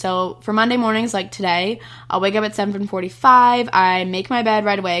morning. So for Monday mornings, like today, I'll wake up at 7:45. I make my bed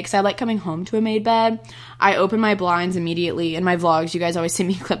right away because I like coming home to a made bed. I open my blinds immediately. In my vlogs, you guys always see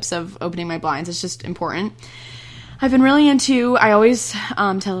me clips of opening my blinds. It's just important. I've been really into, I always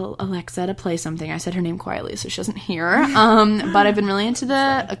tell Alexa to play something. I said her name quietly so she doesn't hear. But I've been really into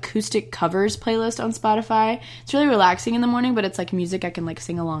the acoustic covers playlist on Spotify. It's really relaxing in the morning, but it's like music I can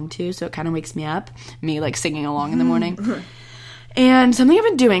sing along to, so it kind of wakes me up. Me singing along in the morning. And something I've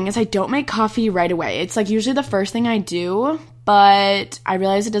been doing is I don't make coffee right away. It's usually the first thing I do, but I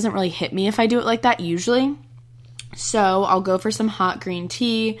realize it doesn't really hit me if I do it like that usually. So I'll go for some hot green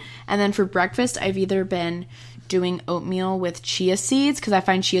tea, and then for breakfast I've either been doing oatmeal with chia seeds, because I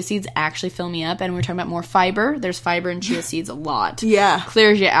find chia seeds actually fill me up, and we're talking about more fiber. There's fiber in chia seeds a lot. Yeah.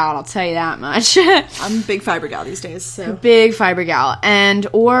 Clears you out, I'll tell you that much. I'm a big fiber gal these days. So. Big fiber gal.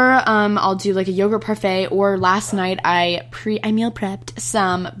 Or I'll do a yogurt parfait, or last night I meal prepped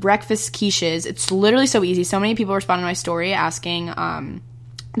some breakfast quiches. It's literally so easy. So many people responded to my story asking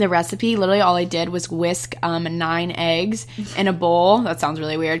the recipe. Literally all I did was whisk 9 eggs in a bowl. That sounds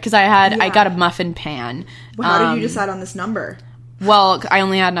really weird because I got a muffin pan. Well, how did you decide on this number? Well, I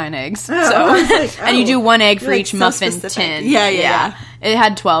only had 9 eggs. So and you do 1 egg for each muffin tin. Yeah. It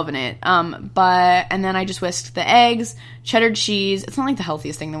had 12 in it. And then I just whisked the eggs, cheddar cheese. It's not like the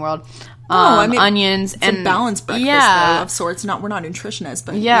healthiest thing in the world. Onions it's and a balanced breakfast though, of sorts. We're not nutritionists,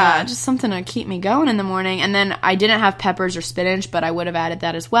 but just something to keep me going in the morning. And then I didn't have peppers or spinach, but I would have added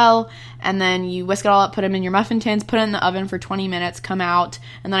that as well. And then you whisk it all up, put them in your muffin tins, put it in the oven for 20 minutes, come out,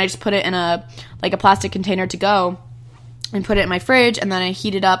 and then I just put it in a plastic container to go and put it in my fridge. And then I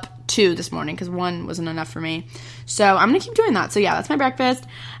heated up 2 this morning because 1 wasn't enough for me. So I'm going to keep doing that. So yeah, that's my breakfast.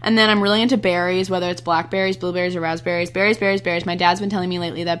 And then I'm really into berries, whether it's blackberries, blueberries, or raspberries. Berries. My dad's been telling me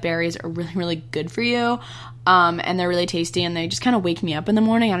lately that berries are really, really good for you. And they're really tasty, and they just kind of wake me up in the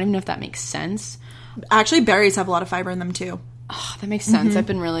morning. I don't even know if that makes sense. Actually, berries have a lot of fiber in them too. Oh, that makes sense. I've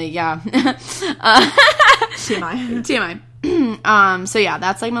been really, TMI. So yeah,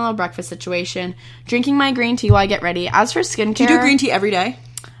 that's like my little breakfast situation. Drinking my green tea while I get ready. As for skincare, do you do green tea every day?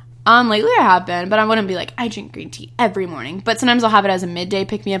 Lately I have been, but I wouldn't be like, I drink green tea every morning. But sometimes I'll have it as a midday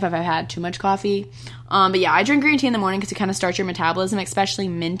pick-me-up if I've had too much coffee. But yeah, I drink green tea in the morning because it kind of starts your metabolism, especially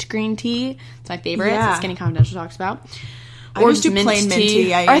mint green tea. It's my favorite. It's what Skinny Confidential talks about. Or just do plain mint tea.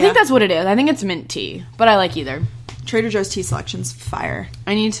 Yeah. I think that's what it is. I think it's mint tea, but I like either. Trader Joe's tea selection's fire.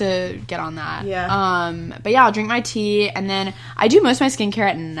 I need to get on that. Yeah. But yeah, I'll drink my tea, and then I do most of my skincare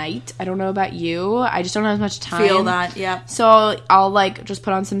at night. I don't know about you. I just don't have as much time. Feel that, yeah. So I'll like just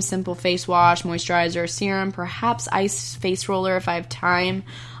put on some simple face wash, moisturizer, serum, perhaps ice face roller if I have time.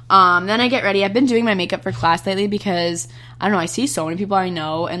 Then I get ready. I've been doing my makeup for class lately because, I don't know, I see so many people I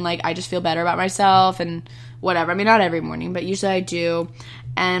know, and like I just feel better about myself and whatever. I mean, not every morning, but usually I do.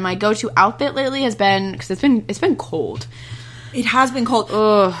 And my go-to outfit lately has been, because it's been cold. It has been cold.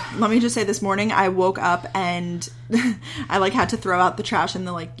 Ugh. Let me just say, this morning I woke up and I like had to throw out the trash in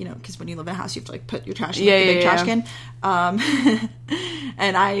the, like, you know, because when you live in a house you have to like put your trash in the big trash can.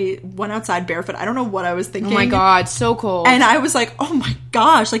 And I went outside barefoot. I don't know what I was thinking. Oh my god, so cold. And I was like, oh my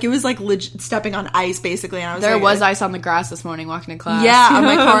gosh, like it was like stepping on ice basically. And I was there was ice on the grass this morning walking to class. Yeah, on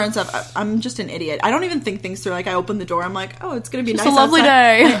my car and stuff. I'm just an idiot. I don't even think things through. Like I opened the door, I'm like, oh, it's gonna be nice. It's a lovely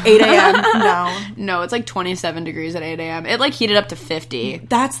day. At 8 a.m. No, it's like 27 degrees at 8 a.m. It like heated up to 50.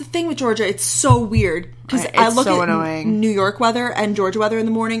 That's the thing with Georgia. It's so weird. Because I look at annoying. New York weather and Georgia weather in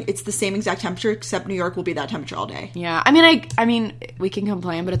the morning, it's the same exact temperature, except New York will be that temperature all day. Yeah. I mean, we can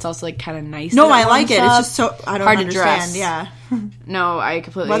complain, but it's also like kind of nice. No, I like it. It's just so, I don't hard understand. To dress. Yeah. No, I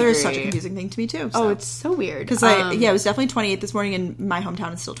completely weather agree. is such a confusing thing to me too. So. Oh, it's so weird. Because it was definitely 28 this morning, and my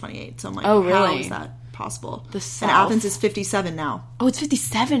hometown is still 28. So I'm like, oh, really? How is that possible? The South. And Athens is 57 now. Oh, it's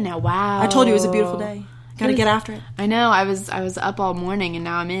 57 now. Wow. I told you it was a beautiful day. Gotta get after it. I know. I was up all morning and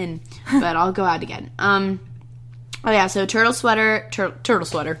now I'm in, but I'll go out again. Oh yeah, so turtle sweater.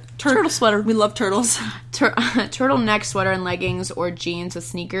 We love turtles. Turtleneck sweater and leggings or jeans with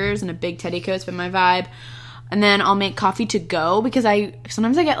sneakers and a big teddy coat's been my vibe. And then I'll make coffee to go because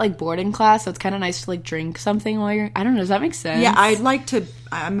sometimes I get like bored in class, so it's kind of nice to like drink something while you're. I don't know. Does that make sense? Yeah, I'd like to.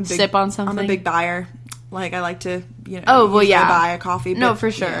 I'm a big sip on something. I'm a big buyer. Like I like to, you know. Oh well, yeah. Buy a coffee. No,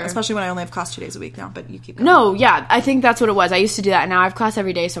 for sure. Yeah, especially when I only have class 2 days a week now. But you keep going. No, yeah. I think that's what it was. I used to do that, and now I have class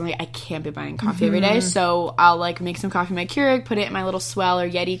every day, so I'm like, I can't be buying coffee every day. So I'll like make some coffee in my Keurig, put it in my little Swell or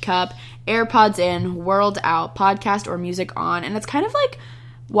Yeti cup, AirPods in, world out, podcast or music on, and it's kind of like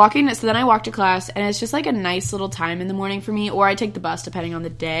walking. So then I walk to class, and it's just like a nice little time in the morning for me, or I take the bus depending on the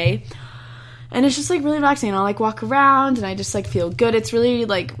day. And it's just, like, really relaxing. I'll, like, walk around, and I just, like, feel good. It's really,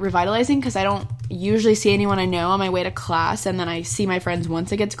 like, revitalizing because I don't usually see anyone I know on my way to class. And then I see my friends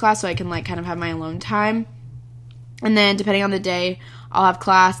once I get to class so I can, like, kind of have my alone time. And then, depending on the day, I'll have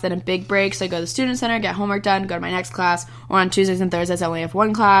class, then a big break. So I go to the student center, get homework done, go to my next class. Or on Tuesdays and Thursdays, I only have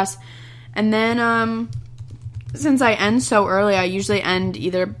one class. And then, since I end so early, I usually end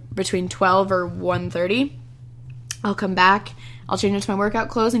either between 12 or 1:30. I'll come back. I'll change into my workout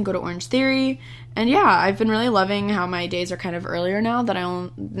clothes and go to Orange Theory. And yeah, I've been really loving how my days are kind of earlier now that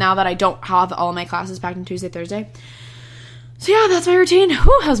I don't have all of my classes packed on Tuesday, Thursday. So yeah, that's my routine.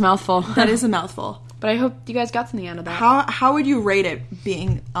 Whew, that was a mouthful. That is a mouthful. But I hope you guys got to the end of that. How would you rate it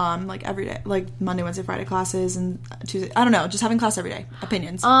being like every day, like Monday, Wednesday, Friday classes and Tuesday? I don't know, just having class every day.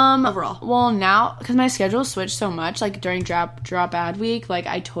 Opinions overall. Well, now because my schedule switched so much, like during drop ad week, like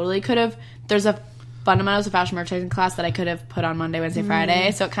I totally could have. There's a fundamentals of fashion merchandising class that I could have put on Monday, Wednesday,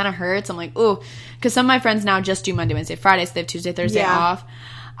 Friday. So it kind of hurts. I'm like, ooh, because some of my friends now just do Monday, Wednesday, Friday, so they have Tuesday, Thursday off.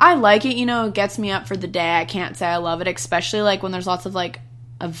 I like it, it gets me up for the day. I can't say I love it, especially like when there's lots of like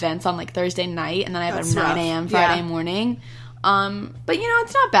events on like Thursday night and then I have a 9 a.m. Friday morning. But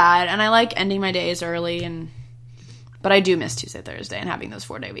it's not bad, and I like ending my days early, but I do miss Tuesday, Thursday and having those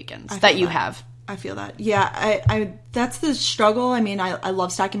 4-day weekends that you have. I feel that. Yeah, I that's the struggle. I mean, I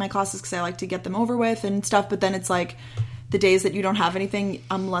love stacking my classes because I like to get them over with and stuff, but then it's like the days that you don't have anything,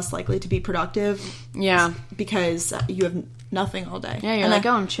 I'm less likely to be productive. Yeah. Because you have nothing all day. Yeah, you're like,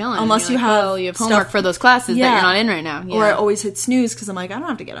 I'm chilling. Unless you have homework for those classes that you're not in right now. Yeah. Or I always hit snooze because I'm like, I don't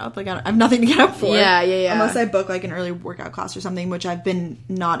have to get up. Like, I have nothing to get up for. Yeah. Unless I book, like, an early workout class or something, which I've been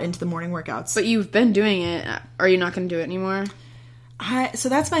not into the morning workouts. But you've been doing it. Are you not going to do it anymore? So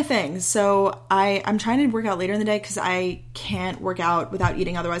that's my thing. So I'm trying to work out later in the day because I can't work out without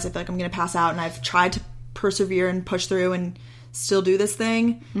eating. Otherwise, I feel like I'm going to pass out. And I've tried to persevere and push through and still do this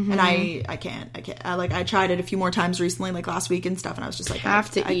thing. And I can't. I tried it a few more times recently, like last week and stuff. And I was just like, I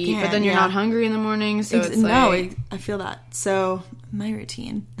have to eat. But then you're not hungry in the morning. So it's I feel that. So my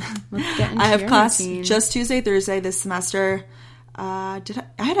routine. Let's get into I have class routine. Just Tuesday, Thursday this semester. I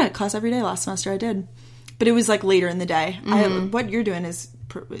had a class every day last semester. I did. But it was, like, later in the day. What you're doing is,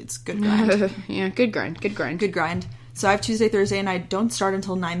 it's good grind. Yeah, good grind. Good grind. So I have Tuesday, Thursday, and I don't start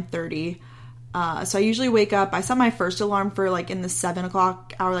until 9:30. So I usually wake up. I set my first alarm for, like, in the 7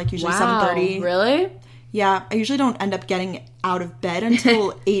 o'clock hour, like, usually 7:30. Really? Yeah. I usually don't end up getting out of bed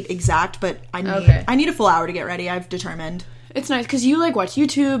until 8 exact, but I need a full hour to get ready, I've determined. It's nice because you, like, watch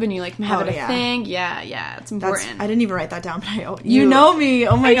YouTube and you, like, have it a thing. Yeah, it's important. I didn't even write that down, but you know me.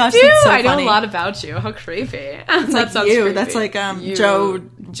 Oh my gosh, do. That's so I funny. know a lot about you. How creepy. It's that like you. Creepy. That's like Joe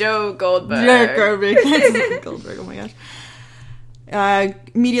Goldberg. Joe Goldberg. That's Goldberg. Oh my gosh.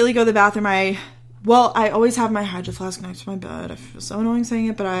 Immediately go to the bathroom. I always have my Hydro Flask next to my bed. I feel so annoying saying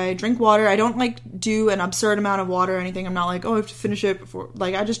it, but I drink water. I don't, like, do an absurd amount of water or anything. I'm not like, I have to finish it before.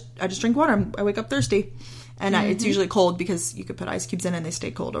 Like, I just drink water. I wake up thirsty. And it's usually cold because you could put ice cubes in and they stay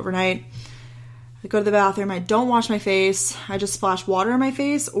cold overnight. I go to the bathroom. I don't wash my face. I just splash water on my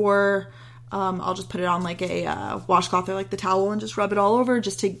face, or I'll just put it on, like, a washcloth or, like, the towel and just rub it all over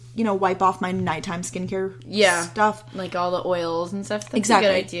just to, wipe off my nighttime skincare stuff. Like all the oils and stuff. That's exactly.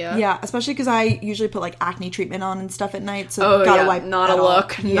 a good idea. Yeah, especially because I usually put, like, acne treatment on and stuff at night. So gotta wipe Not that a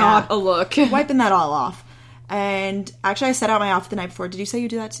look. off. Yeah. Not a look. Wiping that all off. And actually, I set out my outfit the night before. Did you say you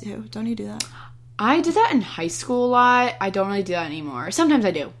do that too? Don't you do that? I did that in high school a lot. I don't really do that anymore. Sometimes I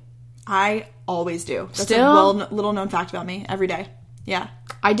do. I always do. That's Still? a little known fact about me. Every day. Yeah.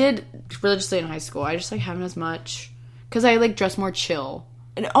 I did religiously in high school. I just, like, haven't as much. Because I, like, dress more chill.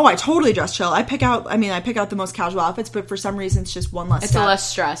 I totally dress chill. I pick out the most casual outfits, but for some reason it's just one less It's step. a less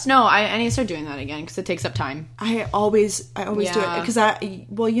stress. No, I need to start doing that again because it takes up time. I always do it because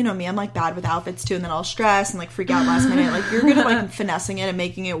you know me, I'm, like, bad with outfits too, and then I'll stress and, like, freak out last minute. Like, you're good at, like, finessing it and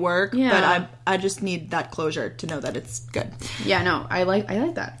making it work, but I just need that closure to know that it's good. Yeah, no, I like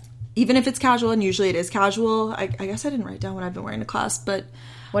that. Even if it's casual, and usually it is casual. I guess I didn't write down what I've been wearing to class, but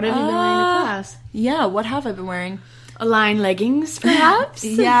what have you been wearing to class? Yeah, what have I been wearing? Align leggings, perhaps?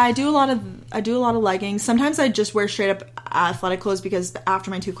 Yeah, I do a lot of leggings. Sometimes I just wear straight up athletic clothes because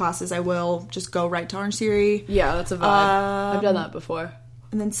after my 2 classes, I will just go right to Orange Theory. Yeah, that's a vibe. I've done that before.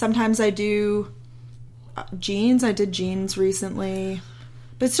 And then sometimes I do jeans. I did jeans recently,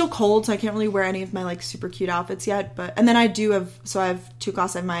 but it's still cold, so I can't really wear any of my, like, super cute outfits yet. And then I have 2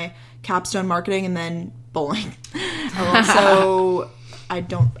 classes. I have my capstone marketing and then bowling. So I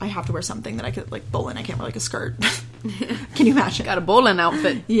have to wear something that I could, like, bowl in. I can't wear, like, a skirt. Can you imagine? Got a bowling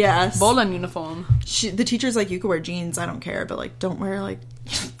outfit. Yes. Bowling uniform. The teacher's like, you could wear jeans, I don't care, but, like, don't wear, like,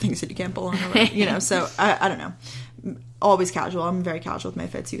 things that you can't bowl in, so I don't know. Always casual. I'm very casual with my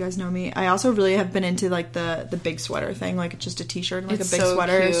fits. You guys know me. I also really have been into, like, the big sweater thing, like, just a t-shirt and, like, it's a big so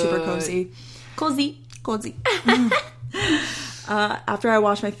sweater. cute. Super cozy. Cozy. After I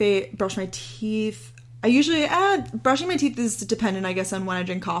wash my face, brush my teeth. I usually brushing my teeth is dependent, I guess, on when I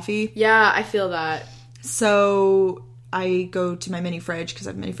drink coffee. Yeah, I feel that. So I go to my mini fridge because I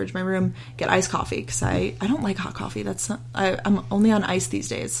have a mini fridge in my room. Get iced coffee because I don't like hot coffee. I'm only on ice these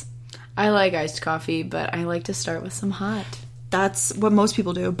days. I like iced coffee, but I like to start with some hot. That's what most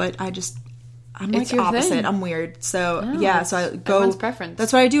people do, but I'm like opposite. Thing. I'm weird. So so I go. Everyone's preference.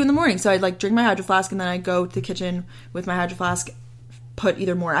 That's what I do in the morning. So I, like, drink my Hydro Flask and then I go to the kitchen with my Hydro Flask, put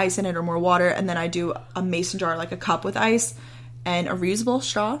either more ice in it or more water, and then I do a mason jar, like a cup with ice and a reusable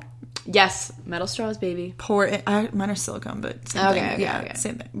straw. Yes, metal straws, baby. Pour it. Mine are silicone, but same thing. Okay.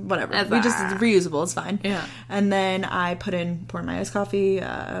 Same thing. Whatever. It's reusable. It's fine. Yeah. And then I pour my iced coffee.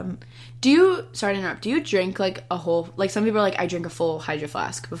 Sorry to interrupt. Do you drink, like, a whole, like, some people are like, I drink a full Hydro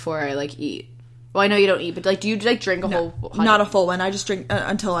Flask before I, like, eat. Well, I know you don't eat, but, like, do you, like, drink a whole Hydro? Not a full one. I just drink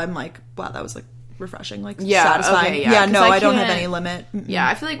until I'm like, wow, that was, like, refreshing, like satisfying. Okay, yeah, no, I don't have any limit. Mm-mm. Yeah,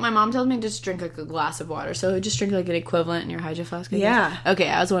 I feel like my mom tells me to just drink like a glass of water, so just drink like an equivalent in your Hydro Flask. Yeah. Okay,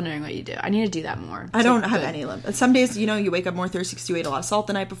 I was wondering what you do. I need to do that more. I don't have any limit. Some days, you know, you wake up more thirsty because you ate a lot of salt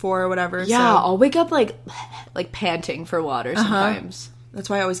the night before or whatever. Yeah, so. I'll wake up like panting for water sometimes. That's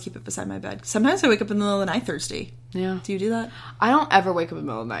why I always keep it beside my bed. Sometimes I wake up in the middle of the night thirsty. Yeah. Do you do that? I don't ever wake up in the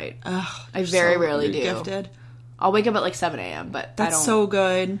middle of the night. Ugh, I very rarely do. Gifted. I'll wake up at like 7 a.m., but that's I don't. so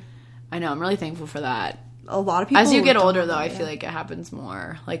good. I know, I'm really thankful for that. A lot of people. As you get older, though, I feel like it happens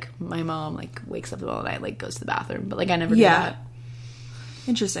more. Like, my mom, like, wakes up in the middle of the night, like, goes to the bathroom. But, like, I never do that.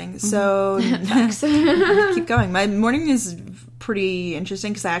 Interesting. So, keep going. My morning is pretty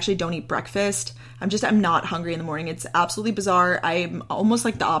interesting because I actually don't eat breakfast. I'm not hungry in the morning. It's absolutely bizarre. I'm almost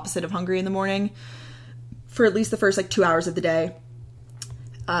like the opposite of hungry in the morning for at least the first, like, 2 hours of the day.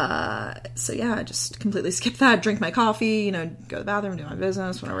 So yeah, I just completely skip that, drink my coffee, you know, go to the bathroom, do my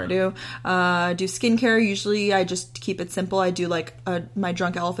business, whatever I do. Do skincare. Usually I just keep it simple. I do like my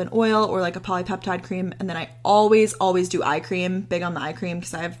Drunk Elephant oil or like a polypeptide cream. And then I always do eye cream, big on the eye cream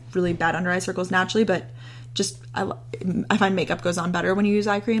because I have really bad under eye circles naturally, but just, I find makeup goes on better when you use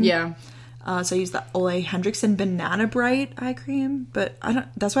eye cream. Yeah. So I use the Ole Hendrickson Banana Bright eye cream, but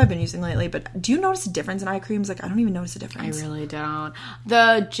that's what I've been using lately. But do you notice a difference in eye creams? Like, I don't even notice a difference. I really don't.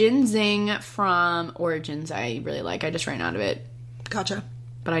 The ginseng from Origins I really like. I just ran out of it. Gotcha.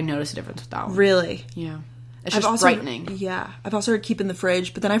 But I notice a difference with that one. Really? Yeah. It's just brightening. Yeah. I've also heard keep in the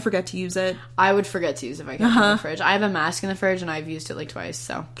fridge, but then I forget to use it. I would forget to use it if I kept it in the fridge. I have a mask in the fridge, and I've used it like twice,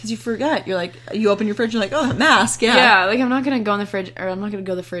 so. Because you forget. You're like, you open your fridge, you're like, oh, that mask, yeah. Yeah, like I'm not going to go in the fridge, or I'm not going to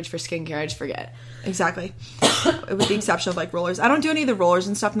go to the fridge for skincare. I just forget. Exactly. With the exception of like rollers. I don't do any of the rollers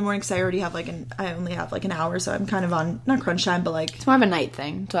and stuff in the morning because I already have I only have like an hour, so I'm kind of on, not crunch time, but like. It's more of a night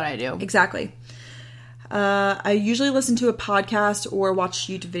thing. That's what I do. Exactly. I usually listen to a podcast or watch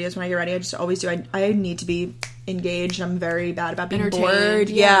YouTube videos when I get ready. I just always do. I need to be engaged. I'm very bad about being bored.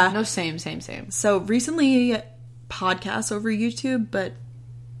 Yeah. No, same. So recently, podcasts over YouTube, but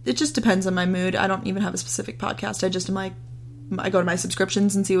it just depends on my mood. I don't even have a specific podcast. I go to my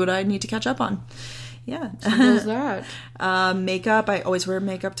subscriptions and see what I need to catch up on. Yeah. Simple as that. Makeup. I always wear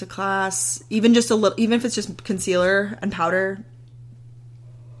makeup to class. Even just a little, even if it's just concealer and powder.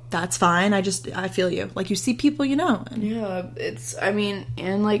 That's fine. I feel you. Like, you see people, you know. Yeah,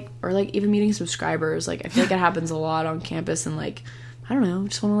 and like, or like even meeting subscribers. Like, I feel like it happens a lot on campus, and like, I don't know,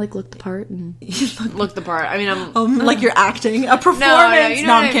 just want to like look the part and look the part. I mean, I'm like you're acting a performance. No, you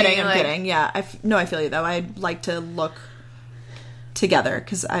know I'm kidding. I'm kidding. Yeah, I feel you though. I like to look together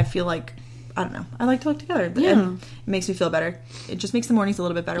because I feel like. I don't know. I like to look together. Yeah. And it makes me feel better. It just makes the mornings a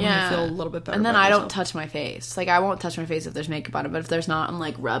little bit better when you feel a little bit better. And then I don't touch my face. Like, I won't touch my face if there's makeup on it, but if there's not, I'm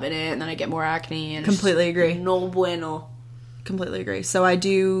like rubbing it, and then I get more acne. And completely agree. No bueno. Completely agree. So I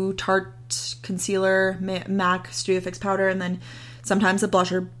do Tarte concealer, MAC Studio Fix powder, and then sometimes a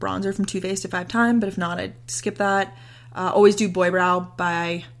blusher bronzer from Too Faced if I have time, but if not, I skip that. Always do Boy Brow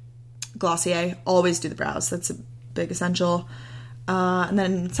by Glossier. Always do the brows. That's a big essential. And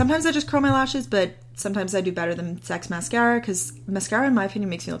then sometimes I just curl my lashes, but sometimes I do better than Sex Mascara, because mascara, in my opinion,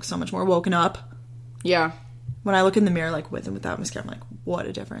 makes me look so much more woken up. Yeah. When I look in the mirror, like, with and without mascara, I'm like, what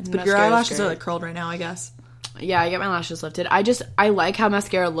a difference. But your eyelashes are, like, curled right now, I guess. Yeah, I get my lashes lifted. I like how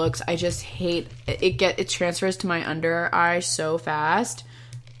mascara looks. I just hate it transfers to my under eye so fast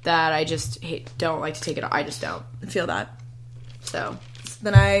that I just don't like to take it off. I just don't. I feel that. So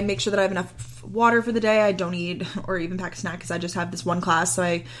then I make sure that I have enough water for the day. I don't eat or even pack a snack because I just have this one class. So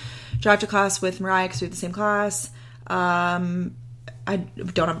I drive to class with Mariah because we have the same class. I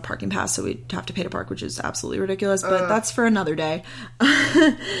don't have a parking pass, so we have to pay to park, which is absolutely ridiculous, but that's for another day.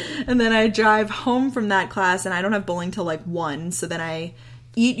 And then I drive home from that class, and I don't have bowling till like 1, so then I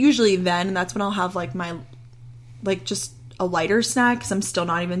eat usually then, and that's when I'll have like my, like, just a lighter snack because I'm still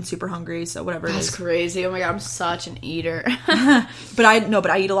not even super hungry, so whatever it is. That's crazy. Oh my god, I'm such an eater. But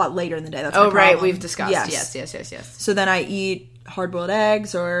I eat a lot later in the day. That's my problem. Right, we've discussed. Yes. So then I eat hard-boiled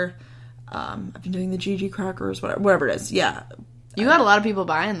eggs, or I've been doing the GG crackers, whatever it is. Yeah. You got a lot of people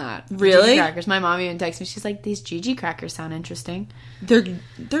buying that. Really? GG crackers. My mom even texted me. She's like, these GG crackers sound interesting. They're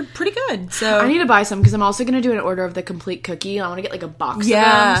pretty good. So I need to buy some because I'm also going to do an order of the complete cookie. I want to get like a box of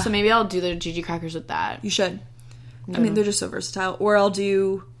them. So maybe I'll do the GG crackers with that. You should. I mean, they're just so versatile. Or I'll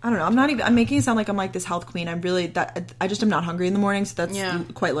do, I don't know, I'm making it sound like I'm like this health queen. I just am not hungry in the morning, so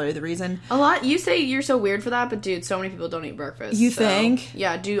that's quite literally the reason. You say you're so weird for that, but dude, so many people don't eat breakfast. You think?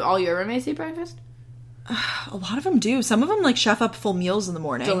 Yeah, do all your roommates eat breakfast? A lot of them do. Some of them like chef up full meals in the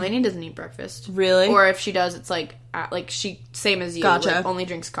morning. Delaney doesn't eat breakfast. Really? Or if she does, it's like she, same as you, gotcha. Like only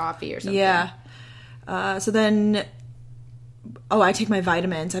drinks coffee or something. Yeah. So then I take my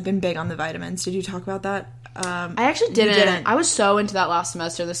vitamins. I've been big on the vitamins. Did you talk about that? I actually didn't. I was so into that last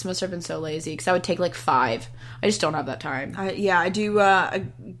semester. This semester I've been so lazy because I would take like 5. I just don't have that time. I do a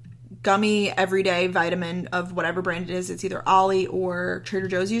gummy everyday vitamin of whatever brand it is. It's either Ollie or Trader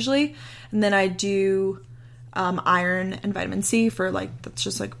Joe's usually. And then I do iron and vitamin C for like, that's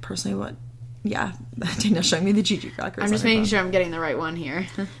just like personally what, Daniel's showing me the GG crackers. I'm just making sure I'm getting the right one here.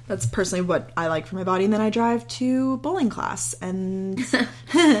 That's personally what I like for my body. And then I drive to bowling class and she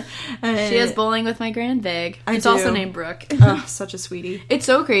has bowling with my Grand Vig. It's also named Brooke. Oh, such a sweetie. It's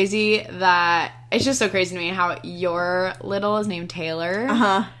so crazy that it's just so crazy to me how your little is named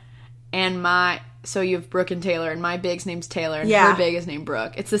Taylor. And so you have Brooke and Taylor, and my big's name's Taylor, and her big is named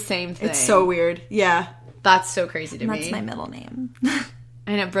Brooke. It's the same thing. It's so weird. Yeah. That's so crazy to me. That's my middle name.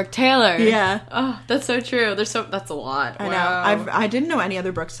 I know, Brooke Taylor. Yeah. Oh, that's so true. That's a lot. I know. I didn't know any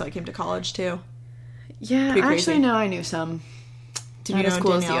other Brooks until I came to college, too. Yeah, actually, no, I knew some. Did you know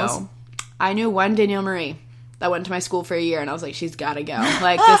Danielle's? I knew one Danielle Marie that went to my school for a year, and I was like, she's gotta go.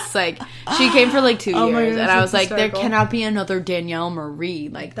 Like, this, like, she came for like 2 years, and I was like, there cannot be another Danielle Marie.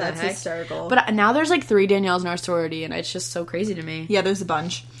 Like, that's hysterical. But now there's like 3 Danielles in our sorority, and it's just so crazy to me. Yeah, there's a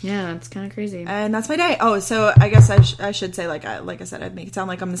bunch. Yeah, it's kind of crazy. And that's my day. Oh, so I guess I should say, like I said, I make it sound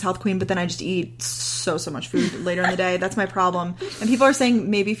like I'm this health queen, but then I just eat so much food later in the day. That's my problem. And people are saying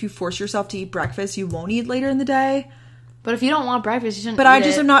maybe if you force yourself to eat breakfast, you won't eat later in the day. But if you don't want breakfast, you shouldn't But I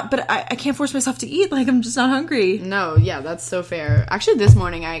just am not, but I can't force myself to eat. Like, I'm just not hungry. No, yeah, that's so fair. Actually, this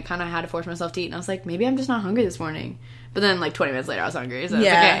morning, I kind of had to force myself to eat. And I was like, maybe I'm just not hungry this morning. But then, like, 20 minutes later, I was hungry. So it's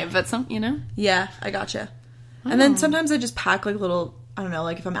okay. But Yeah, I gotcha. Oh. And then sometimes I just pack, like, little, I don't know,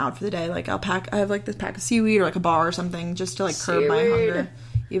 like, if I'm out for the day, like, I have, like, this pack of seaweed or, like, a bar or something just to, like, curb my hunger.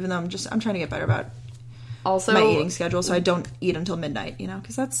 Even though I'm trying to get better about also my eating schedule so I don't eat until midnight,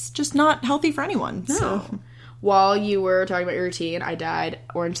 because that's just not healthy for anyone. No. So. While you were talking about your routine, I died.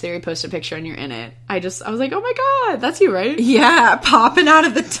 Orange Theory posted a picture and you're in it. I was like, oh my god, that's you, right? Yeah, popping out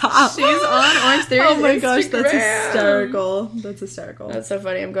of the top. She's on Orange Theory's Oh my Instagram. Gosh, that's hysterical. That's hysterical. That's so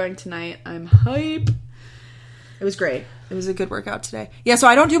funny. I'm going tonight. I'm hype. It was great. It was a good workout today. Yeah, so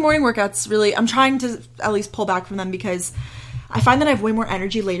I don't do morning workouts, really. I'm trying to at least pull back from them because I find that I have way more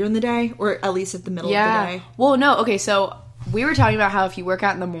energy later in the day, or at least at the middle of the day. Well, no, okay, so we were talking about how if you work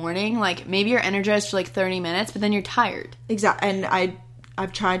out in the morning, like, maybe you're energized for, like, 30 minutes, but then you're tired. Exactly. And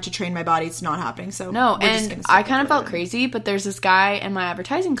I've tried to train my body. It's not happening, so... No, and I kind of felt crazy, but there's this guy in my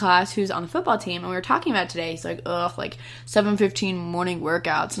advertising class who's on the football team, and we were talking about it today. He's like, ugh, like, 7:15 morning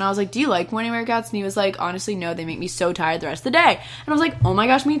workouts. And I was like, do you like morning workouts? And he was like, honestly, no, they make me so tired the rest of the day. And I was like, oh my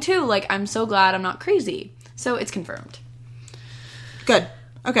gosh, me too. Like, I'm so glad I'm not crazy. So it's confirmed. Good.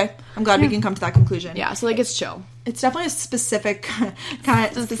 Okay. I'm glad we can come to that conclusion. Yeah, so, like, it's chill. It's definitely a specific kind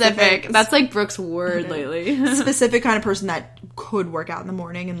of... Specific. That's, like, Brooke's word lately. Specific kind of person that could work out in the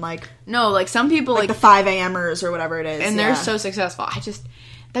morning and, like... No, like, some people, like the 5 a.m.ers or whatever it is. And they're so successful.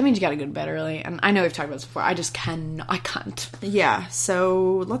 That means you gotta go to bed early. And I know we've talked about this before. I can't. Yeah,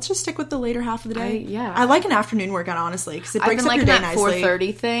 so let's just stick with the later half of the day. Yeah. I like an afternoon workout, honestly, because it breaks up your day nicely. I've been liking that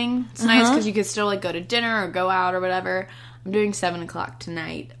 4:30 thing. It's nice because you could still, like, go to dinner or go out or whatever. I'm doing 7 o'clock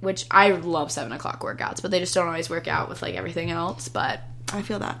tonight, which I love 7 o'clock workouts, but they just don't always work out with, like, everything else, but... I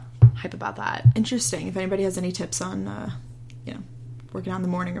feel that. Hype about that. Interesting. If anybody has any tips on, working out in the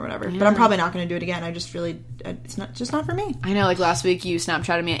morning or whatever. Yeah. But I'm probably not going to do it again. It's not for me. I know, like, last week you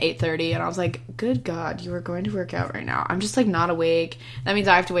Snapchatted me at 8:30, and I was like, good God, you are going to work out right now. I'm just, like, not awake. That means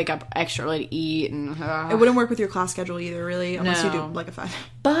I have to wake up extra early to eat, and... It wouldn't work with your class schedule either, really, unless you do, like, a 5.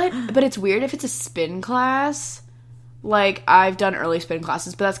 But it's weird if it's a spin class... Like, I've done early spin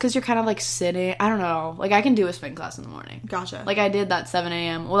classes, but that's because you're kind of, like, sitting... I don't know. Like, I can do a spin class in the morning. Gotcha. Like, I did that 7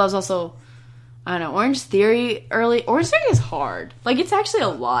 a.m. Well, that was also... I don't know. Orange Theory early... Orange Theory is hard. Like, it's actually a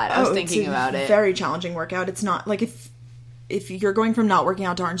lot. I was thinking about it. It's a very challenging workout. It's not... Like, if you're going from not working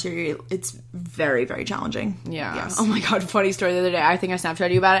out to Orange Theory, it's very, very challenging. Yeah. Yes. Oh my god, funny story the other day. I think I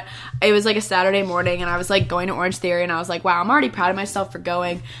Snapchatted you about it. It was like a Saturday morning, and I was like going to Orange Theory, and I was like, wow, I'm already proud of myself for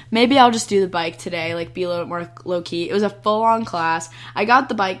going. Maybe I'll just do the bike today, like be a little bit more low-key. It was a full-on class. I got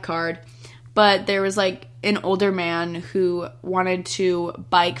the bike card, but there was like an older man who wanted to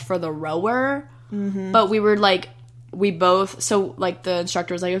bike for the rower, but we were like, so like the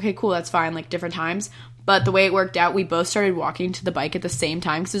instructor was like, okay, cool, that's fine, like different times. But the way it worked out, we both started walking to the bike at the same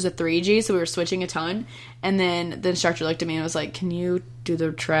time because it was a 3G, so we were switching a ton. And then the instructor looked at me and was like, can you do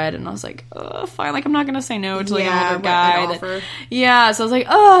the tread? And I was like, fine. Like, I'm not going to say no to, like, an older guy. So I was like,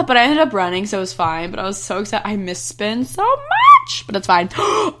 but I ended up running, so it was fine. But I was so excited. I missed spin so much. but it's fine.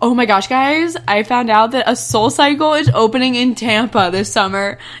 Oh my gosh, guys, I found out that a SoulCycle is opening in Tampa this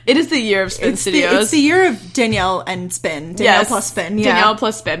summer. It is the year of Spin Studios. It's the year of Danielle and Spin. Danielle plus Spin. Yeah. Danielle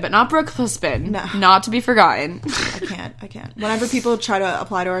plus Spin, but not Brooke plus Spin. No. Not to be forgotten. I can't. Whenever people try to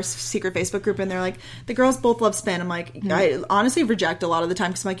apply to our secret Facebook group and they're like, the girls both love Spin, I'm like, I honestly reject a lot of the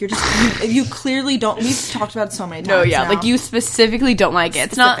time because I'm like, you clearly don't. We've talked about it so many times. No, yeah, now. like you specifically don't like it.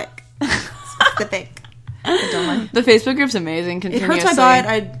 It's not specific. I don't like it. The Facebook group's amazing. It hurts my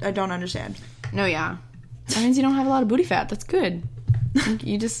butt. I don't understand. No, yeah. That means you don't have a lot of booty fat. That's good.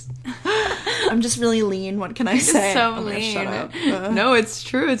 You just... I'm just really lean. What can I say? So lean. Shut up. No, it's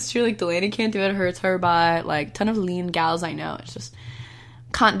true. It's true. Like, Delaney can't do it. It hurts her butt. Like, ton of lean gals I know. It's just...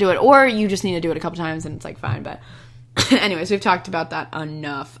 Can't do it. Or you just need to do it a couple times and it's, like, fine. But anyways, we've talked about that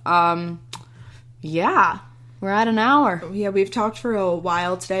enough. Yeah. We're at an hour. Yeah, we've talked for a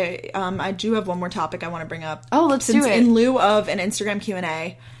while today. I do have one more topic I want to bring up. Oh, let's do it. In lieu of an Instagram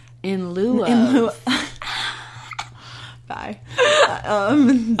Q&A. In lieu of. Bye.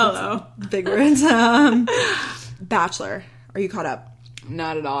 Hello. Big words. Bachelor. Are you caught up?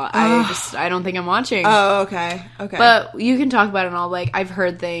 Not at all. I don't think I'm watching. Oh, okay. But you can talk about it all. Like, I've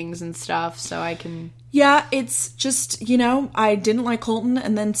heard things and stuff, so I can... Yeah, it's just, I didn't like Colton,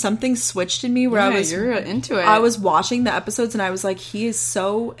 and then something switched in me where you're into it. I was watching the episodes, and I was like, he is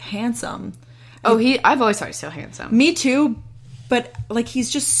so handsome. Oh, I've always thought he's so handsome. Me too, but, like, he's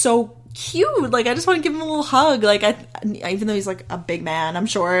just so cute. Like, I just want to give him a little hug. Like, even though he's, like, a big man, I'm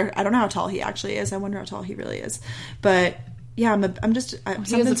sure. I don't know how tall he actually is. I wonder how tall he really is. But... Yeah,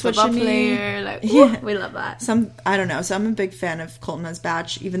 something switching me. Like, yeah, we love that. I don't know. So I'm a big fan of Colton as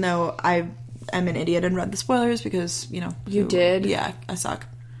Batch, even though I am an idiot and read the spoilers because you did. Yeah, I suck.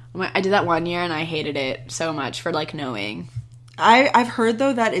 I did that one year and I hated it so much for like knowing. I've heard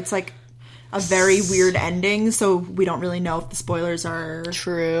though that it's like a very weird ending, so we don't really know if the spoilers are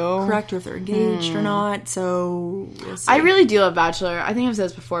correct or if they're engaged or not. So we'll see. I really do love Bachelor. I think I've said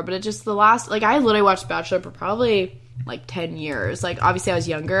this before, but it just I literally watched Bachelor for probably like 10 years. Like, obviously I was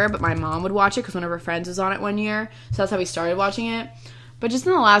younger, but my mom would watch it because one of her friends was on it one year, so that's how we started watching it. But just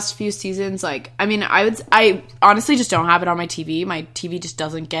in the last few seasons, like, I mean, I honestly just don't have it on my TV. My TV just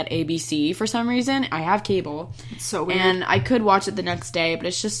doesn't get ABC for some reason. I have cable. It's so weird. And I could watch it the next day, but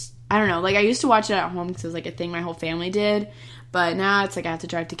it's just, I don't know. Like, I used to watch it at home because it was like a thing my whole family did, but now it's like I have to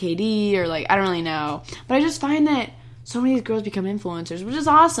drive to KD or like, I don't really know. But I just find that so many of these girls become influencers, which is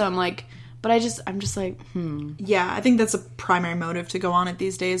awesome. Like, but I'm just like, Yeah, I think that's a primary motive to go on it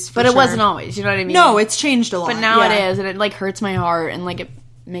these days. But it wasn't always, you know what I mean? No, it's changed a lot. But now it is, and it, like, hurts my heart, and, like, it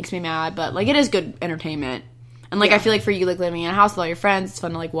makes me mad. But, like, it is good entertainment. And, like, I feel like for you, like, living in a house with all your friends, it's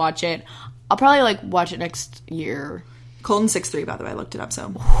fun to, like, watch it. I'll probably, like, watch it next year. Colton's 6'3", by the way. I looked it up, so.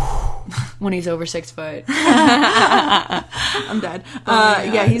 When he's over 6 foot. I'm dead.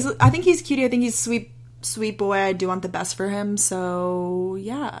 Yeah, I think he's cutie. I think he's sweet boy. I do want the best for him, so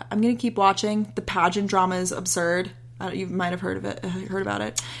yeah, I'm gonna keep watching. The pageant drama is absurd. You might have heard about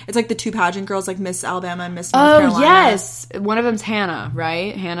it. It's like the two pageant girls, like Miss Alabama and Miss North Carolina. Oh yes, one of them's Hannah,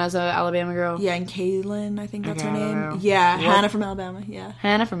 right? Hannah's a Alabama girl. Yeah, and Kaylin, I think that's her name. Yeah, what? Hannah from Alabama. Yeah,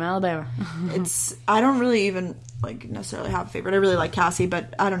 Hannah from Alabama. I don't really even like necessarily have a favorite. I really like Cassie,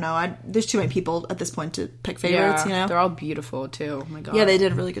 but I don't know. There's too many people at this point to pick favorites. Yeah, they're all beautiful too. Oh my god. Yeah, they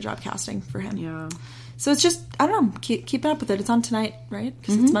did a really good job casting for him. Yeah. So it's just, I don't know, keep up with it. It's on tonight, right?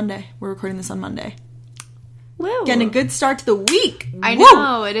 Because it's Monday. We're recording this on Monday. Woo. Getting a good start to the week. I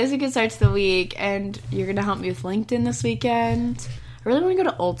know, it is a good start to the week. And you're going to help me with LinkedIn this weekend. I really want to go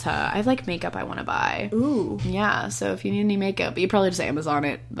to Ulta. I have, like, makeup I want to buy. Ooh. Yeah, so if you need any makeup, you probably just Amazon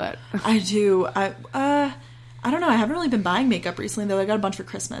it, but... I do. I don't know. I haven't really been buying makeup recently, though. I got a bunch for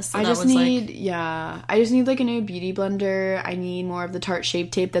Christmas. So I just need, like, a new beauty blender. I need more of the Tarte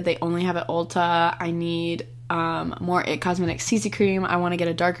Shape Tape that they only have at Ulta. I need more IT Cosmetics CC Cream. I want to get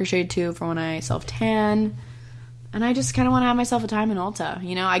a darker shade, too, for when I self-tan. And I just kind of want to have myself a time in Ulta.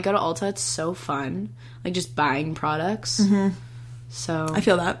 You know, I go to Ulta. It's so fun. Like, just buying products. Mm-hmm. So. I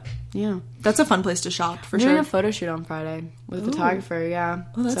feel that. Yeah. That's a fun place to shop, for We're sure. doing a photo shoot on Friday with a photographer, yeah.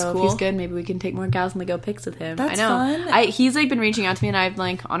 Oh, that's so cool. if he's good, maybe we can take more gals and, like, go pics with him. That's I know. fun. He's, like, been reaching out to me, and I've,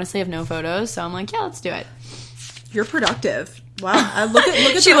 like, honestly have no photos. So I'm like, yeah, let's do it. You're productive. Wow. Look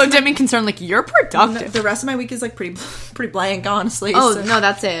at She looked at me concerned, like, you're productive. The rest of my week is, like, pretty blank, honestly. Oh, so. no,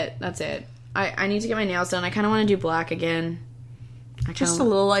 that's it. I need to get my nails done. I kind of want to do black again. Just a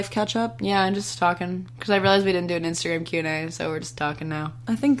little life catch up. Yeah, and just talking. Because I realized we didn't do an Instagram Q&A, so we're just talking now.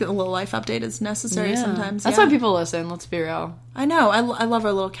 I think a little life update is necessary sometimes. That's why people listen, let's be real. I know. I love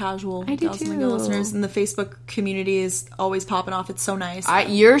our little casual Gals on the Go listeners. And the Facebook community is always popping off. It's so nice.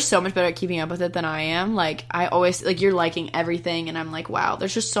 You're so much better at keeping up with it than I am. Like, I always, like, you're liking everything, and I'm like, wow,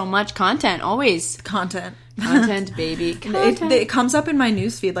 there's just so much content, always. Content, baby. Content. It comes up in my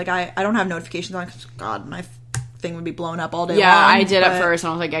newsfeed. Like, I don't have notifications on because, God, my thing would be blown up all day long. Yeah, I did at first, and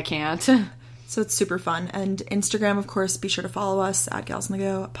I was like, I can't. So it's super fun. And Instagram, of course, be sure to follow us at Gals on the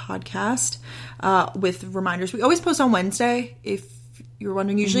Go podcast with reminders. We always post on Wednesday, if you're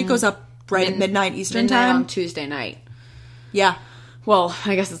wondering. Usually it goes up right at midnight Eastern time. On Tuesday night. Yeah. Well,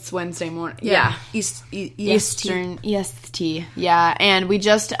 I guess it's Wednesday morning. Yeah. Eastern EST. Yeah, and we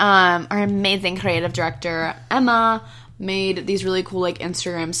just, our amazing creative director, Emma, made these really cool, like,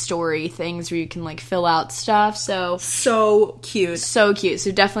 Instagram story things where you can, like, fill out stuff. So cute. So cute.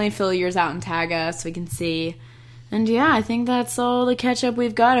 So definitely fill yours out and tag us so we can see. And yeah, I think that's all the catch up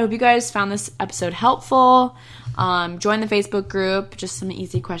we've got. I hope you guys found this episode helpful. Join the Facebook group. Just some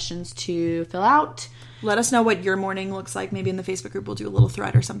easy questions to fill out. Let us know what your morning looks like. Maybe in the Facebook group we'll do a little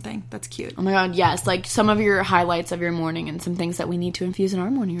thread or something. That's cute. Oh my God, yes. Like some of your highlights of your morning and some things that we need to infuse in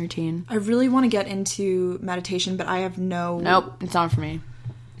our morning routine. I really want to get into meditation, but I have Nope, it's not for me.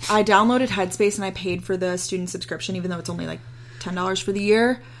 I downloaded Headspace and I paid for the student subscription, even though it's only like $10 for the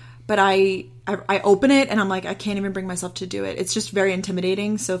year. But I open it and I'm like, I can't even bring myself to do it. It's just very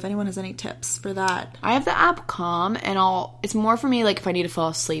intimidating. So if anyone has any tips for that. I have the app Calm, and it's more for me like if I need to fall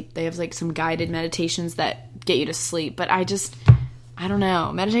asleep. They have like some guided meditations that get you to sleep. But I don't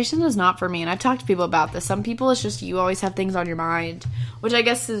know. Meditation is not for me. And I've talked to people about this. Some people, it's just you always have things on your mind, which I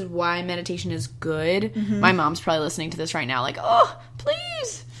guess is why meditation is good. Mm-hmm. My mom's probably listening to this right now like, oh,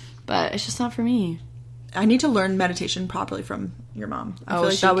 please. But it's just not for me. I need to learn meditation properly from your mom. I feel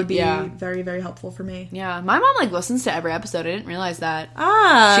like that would be very, very helpful for me. Yeah. My mom, like, listens to every episode. I didn't realize that.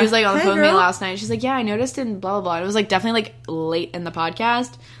 She was, like, on the phone with me last night. She's like, yeah, I noticed in blah, blah, blah. It was, like, definitely, like, late in the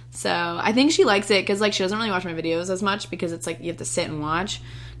podcast. So I think she likes it because, like, she doesn't really watch my videos as much because it's, like, you have to sit and watch.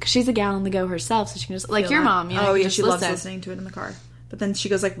 Because she's a gal on the go herself, so she can just, like, your mom. You know, she loves listening to it in the car. But then she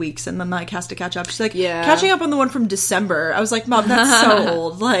goes, like, weeks, and then, like, has to catch up. She's like, catching up on the one from December. I was like, Mom, that's so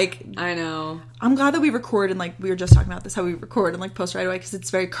old. Like, I know. I'm glad that we record, and, like, we were just talking about this, how we record and, like, post right away, because it's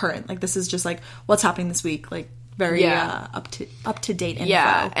very current. Like, this is just, like, what's happening this week. Like, very up to date info.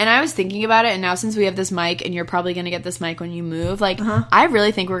 Yeah, and I was thinking about it, and now since we have this mic, and you're probably going to get this mic when you move, like, I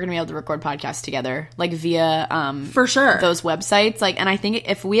really think we're going to be able to record podcasts together, like, via for sure those websites. Like, and I think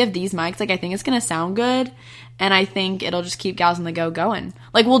if we have these mics, like, I think it's going to sound good, and I think it'll just keep Gals on the Go going.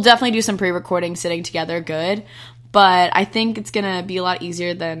 Like, we'll definitely do some pre-recording sitting together good, but I think it's going to be a lot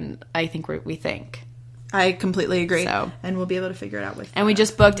easier than I think we think. I completely agree. So, and we'll be able to figure it out with. And we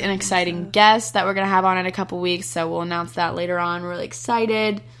just booked an exciting guest that we're going to have on in a couple weeks, so we'll announce that later on. We're really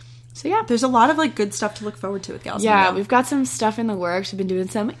excited. So yeah. There's a lot of like good stuff to look forward to with Gals. Yeah, we've got some stuff in the works. We've been doing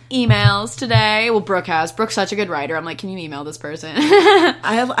some emails today. Well, Brooke has. Brooke's such a good writer. I'm like, can you email this person?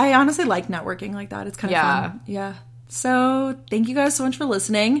 I honestly like networking like that. It's kind of fun. Yeah. So thank you guys so much for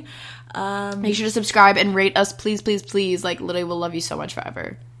listening. Make sure to subscribe and rate us, please, please, please. Like, literally, we'll love you so much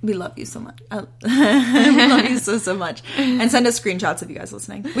forever. We love you so much. We love you so much. And send us screenshots of you guys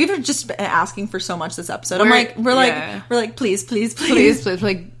listening. We've just been asking for so much this episode. We're like, please, please, please. Please,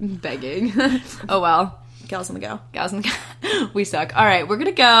 like, begging. Oh, well. Gals on the Go. Gals on the Go. We suck. All right, we're going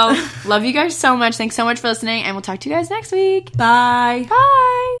to go. Love you guys so much. Thanks so much for listening, and we'll talk to you guys next week. Bye.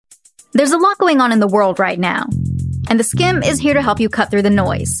 Bye. There's a lot going on in the world right now, and The Skim is here to help you cut through the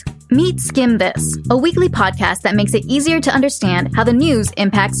noise. Meet Skim This, a weekly podcast that makes it easier to understand how the news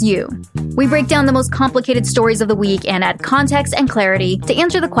impacts you. We break down the most complicated stories of the week and add context and clarity to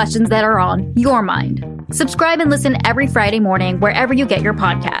answer the questions that are on your mind. Subscribe and listen every Friday morning wherever you get your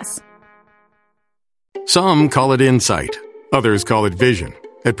podcasts. Some call it insight. Others call it vision.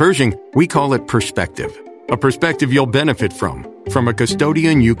 At Pershing, we call it perspective. A perspective you'll benefit from a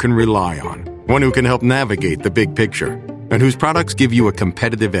custodian you can rely on. One who can help navigate the big picture, and whose products give you a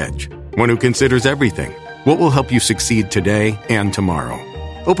competitive edge. One who considers everything. What will help you succeed today and tomorrow?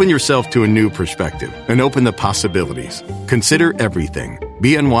 Open yourself to a new perspective and open the possibilities. Consider everything.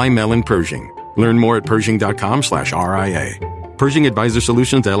 BNY Mellon Pershing. Learn more at Pershing.com/RIA. Pershing Advisor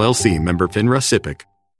Solutions, LLC. Member FINRA SIPC.